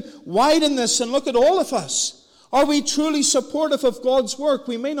 And we can widen this and look at all of us. Are we truly supportive of God's work?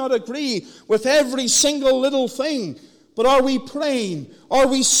 We may not agree with every single little thing, but are we praying? Are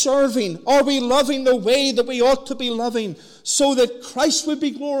we serving? Are we loving the way that we ought to be loving so that Christ would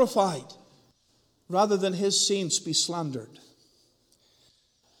be glorified rather than his saints be slandered?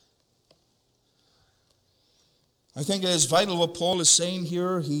 I think it is vital what Paul is saying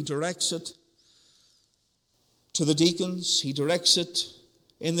here. He directs it to the deacons. He directs it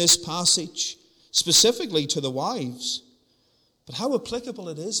in this passage specifically to the wives. But how applicable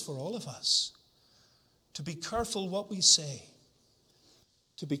it is for all of us to be careful what we say.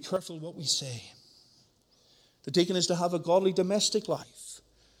 To be careful what we say. The deacon is to have a godly domestic life.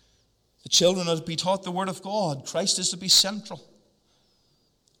 The children are to be taught the word of God. Christ is to be central.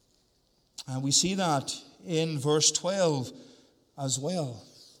 And we see that in verse 12 as well.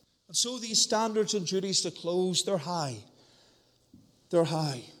 And so these standards and duties to close, they're high. They're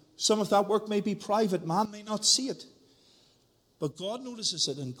high. Some of that work may be private. Man may not see it. But God notices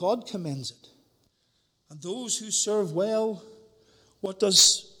it and God commends it. And those who serve well, what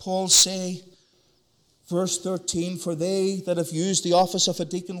does Paul say? Verse 13, for they that have used the office of a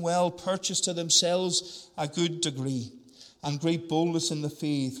deacon well purchase to themselves a good degree and great boldness in the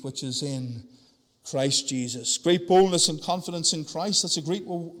faith which is in Christ Jesus. Great boldness and confidence in Christ, that's a great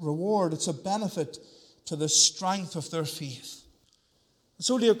reward. It's a benefit to the strength of their faith. And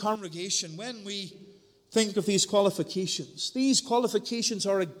so, dear congregation, when we think of these qualifications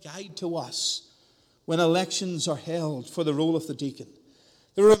are a guide to us when elections are held for the role of the deacon.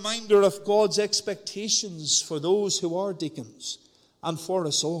 They're a reminder of God's expectations for those who are deacons and for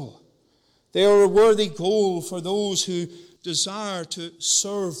us all. They are a worthy goal for those who desire to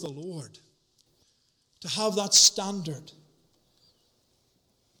serve the Lord, to have that standard.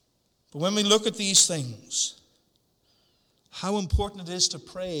 But when we look at these things, how important it is to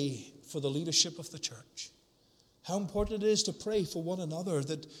pray for the leadership of the church. How important it is to pray for one another,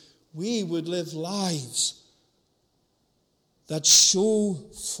 that we would live lives that show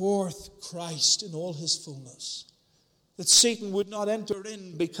forth Christ in all his fullness. That Satan would not enter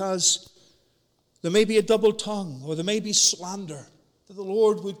in because there may be a double tongue or there may be slander. That the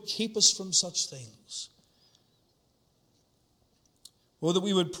Lord would keep us from such things. Or that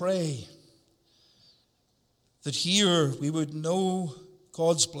we would pray that here we would know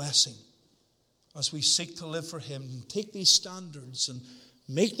God's blessing as we seek to live for him and take these standards and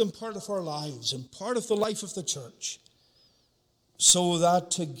make them part of our lives and part of the life of the church, so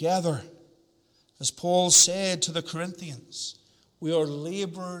that together, as Paul said to the Corinthians, we are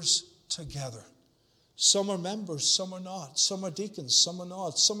laborers together. Some are members, some are not. Some are deacons, some are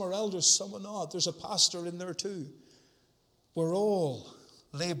not. Some are elders, some are not. There's a pastor in there too. We're all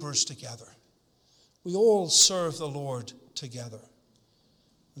laborers together. We all serve the Lord together.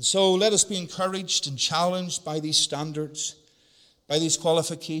 And so let us be encouraged and challenged by these standards, by these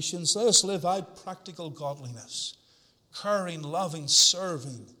qualifications. Let us live out practical godliness, caring, loving,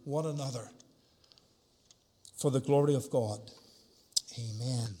 serving one another for the glory of God.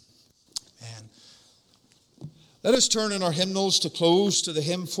 Amen. Amen. Let us turn in our hymnals to close to the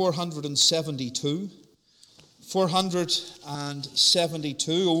hymn 472.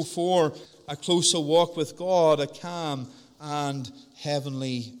 472, oh, for a closer walk with God, a calm and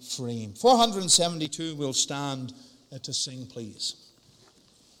heavenly frame. 472, we'll stand to sing, please.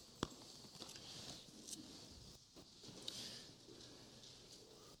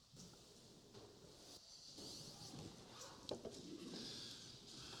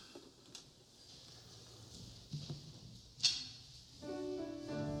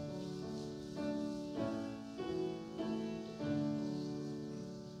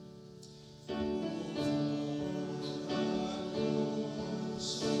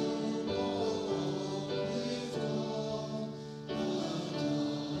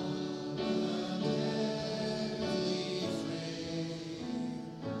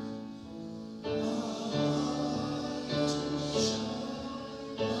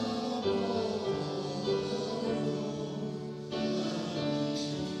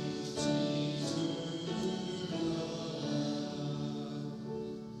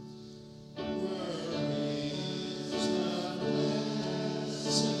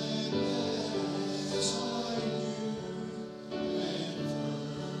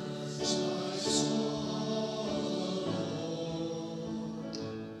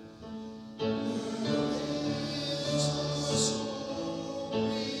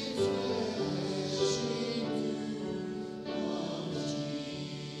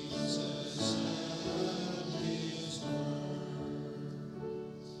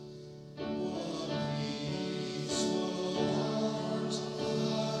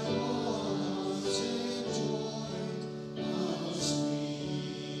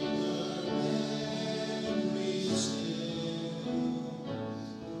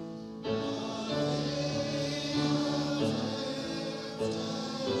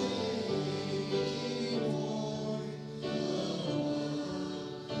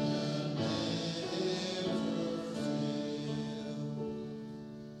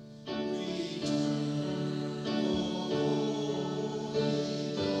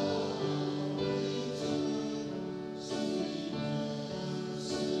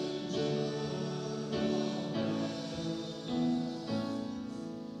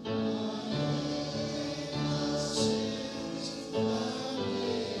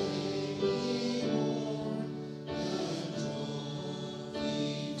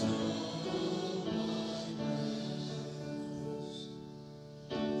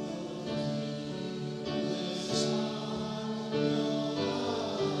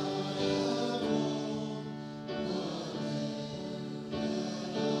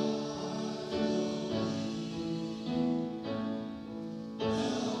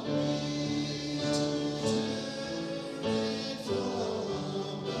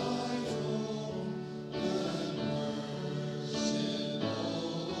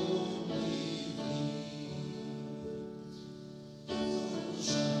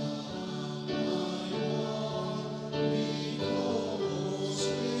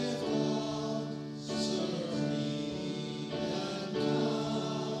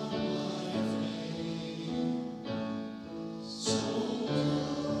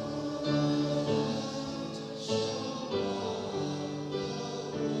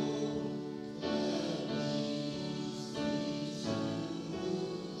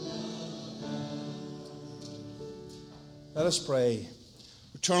 Let us pray.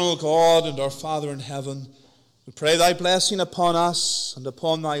 Eternal God and our Father in heaven, we pray thy blessing upon us and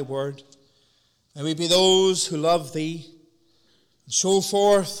upon thy word. May we be those who love thee and show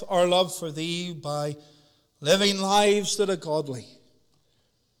forth our love for thee by living lives that are godly,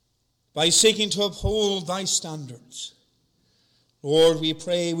 by seeking to uphold thy standards. Lord, we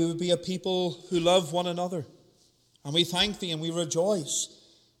pray we would be a people who love one another, and we thank thee and we rejoice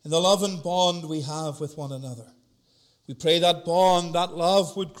in the love and bond we have with one another. We pray that bond, that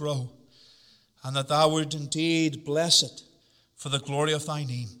love would grow, and that thou would indeed bless it for the glory of thy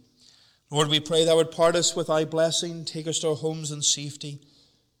name. Lord, we pray thou would part us with thy blessing, take us to our homes in safety.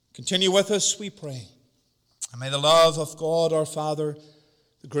 Continue with us, we pray. And may the love of God our Father,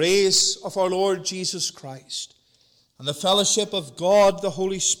 the grace of our Lord Jesus Christ, and the fellowship of God the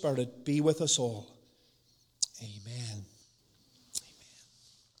Holy Spirit be with us all,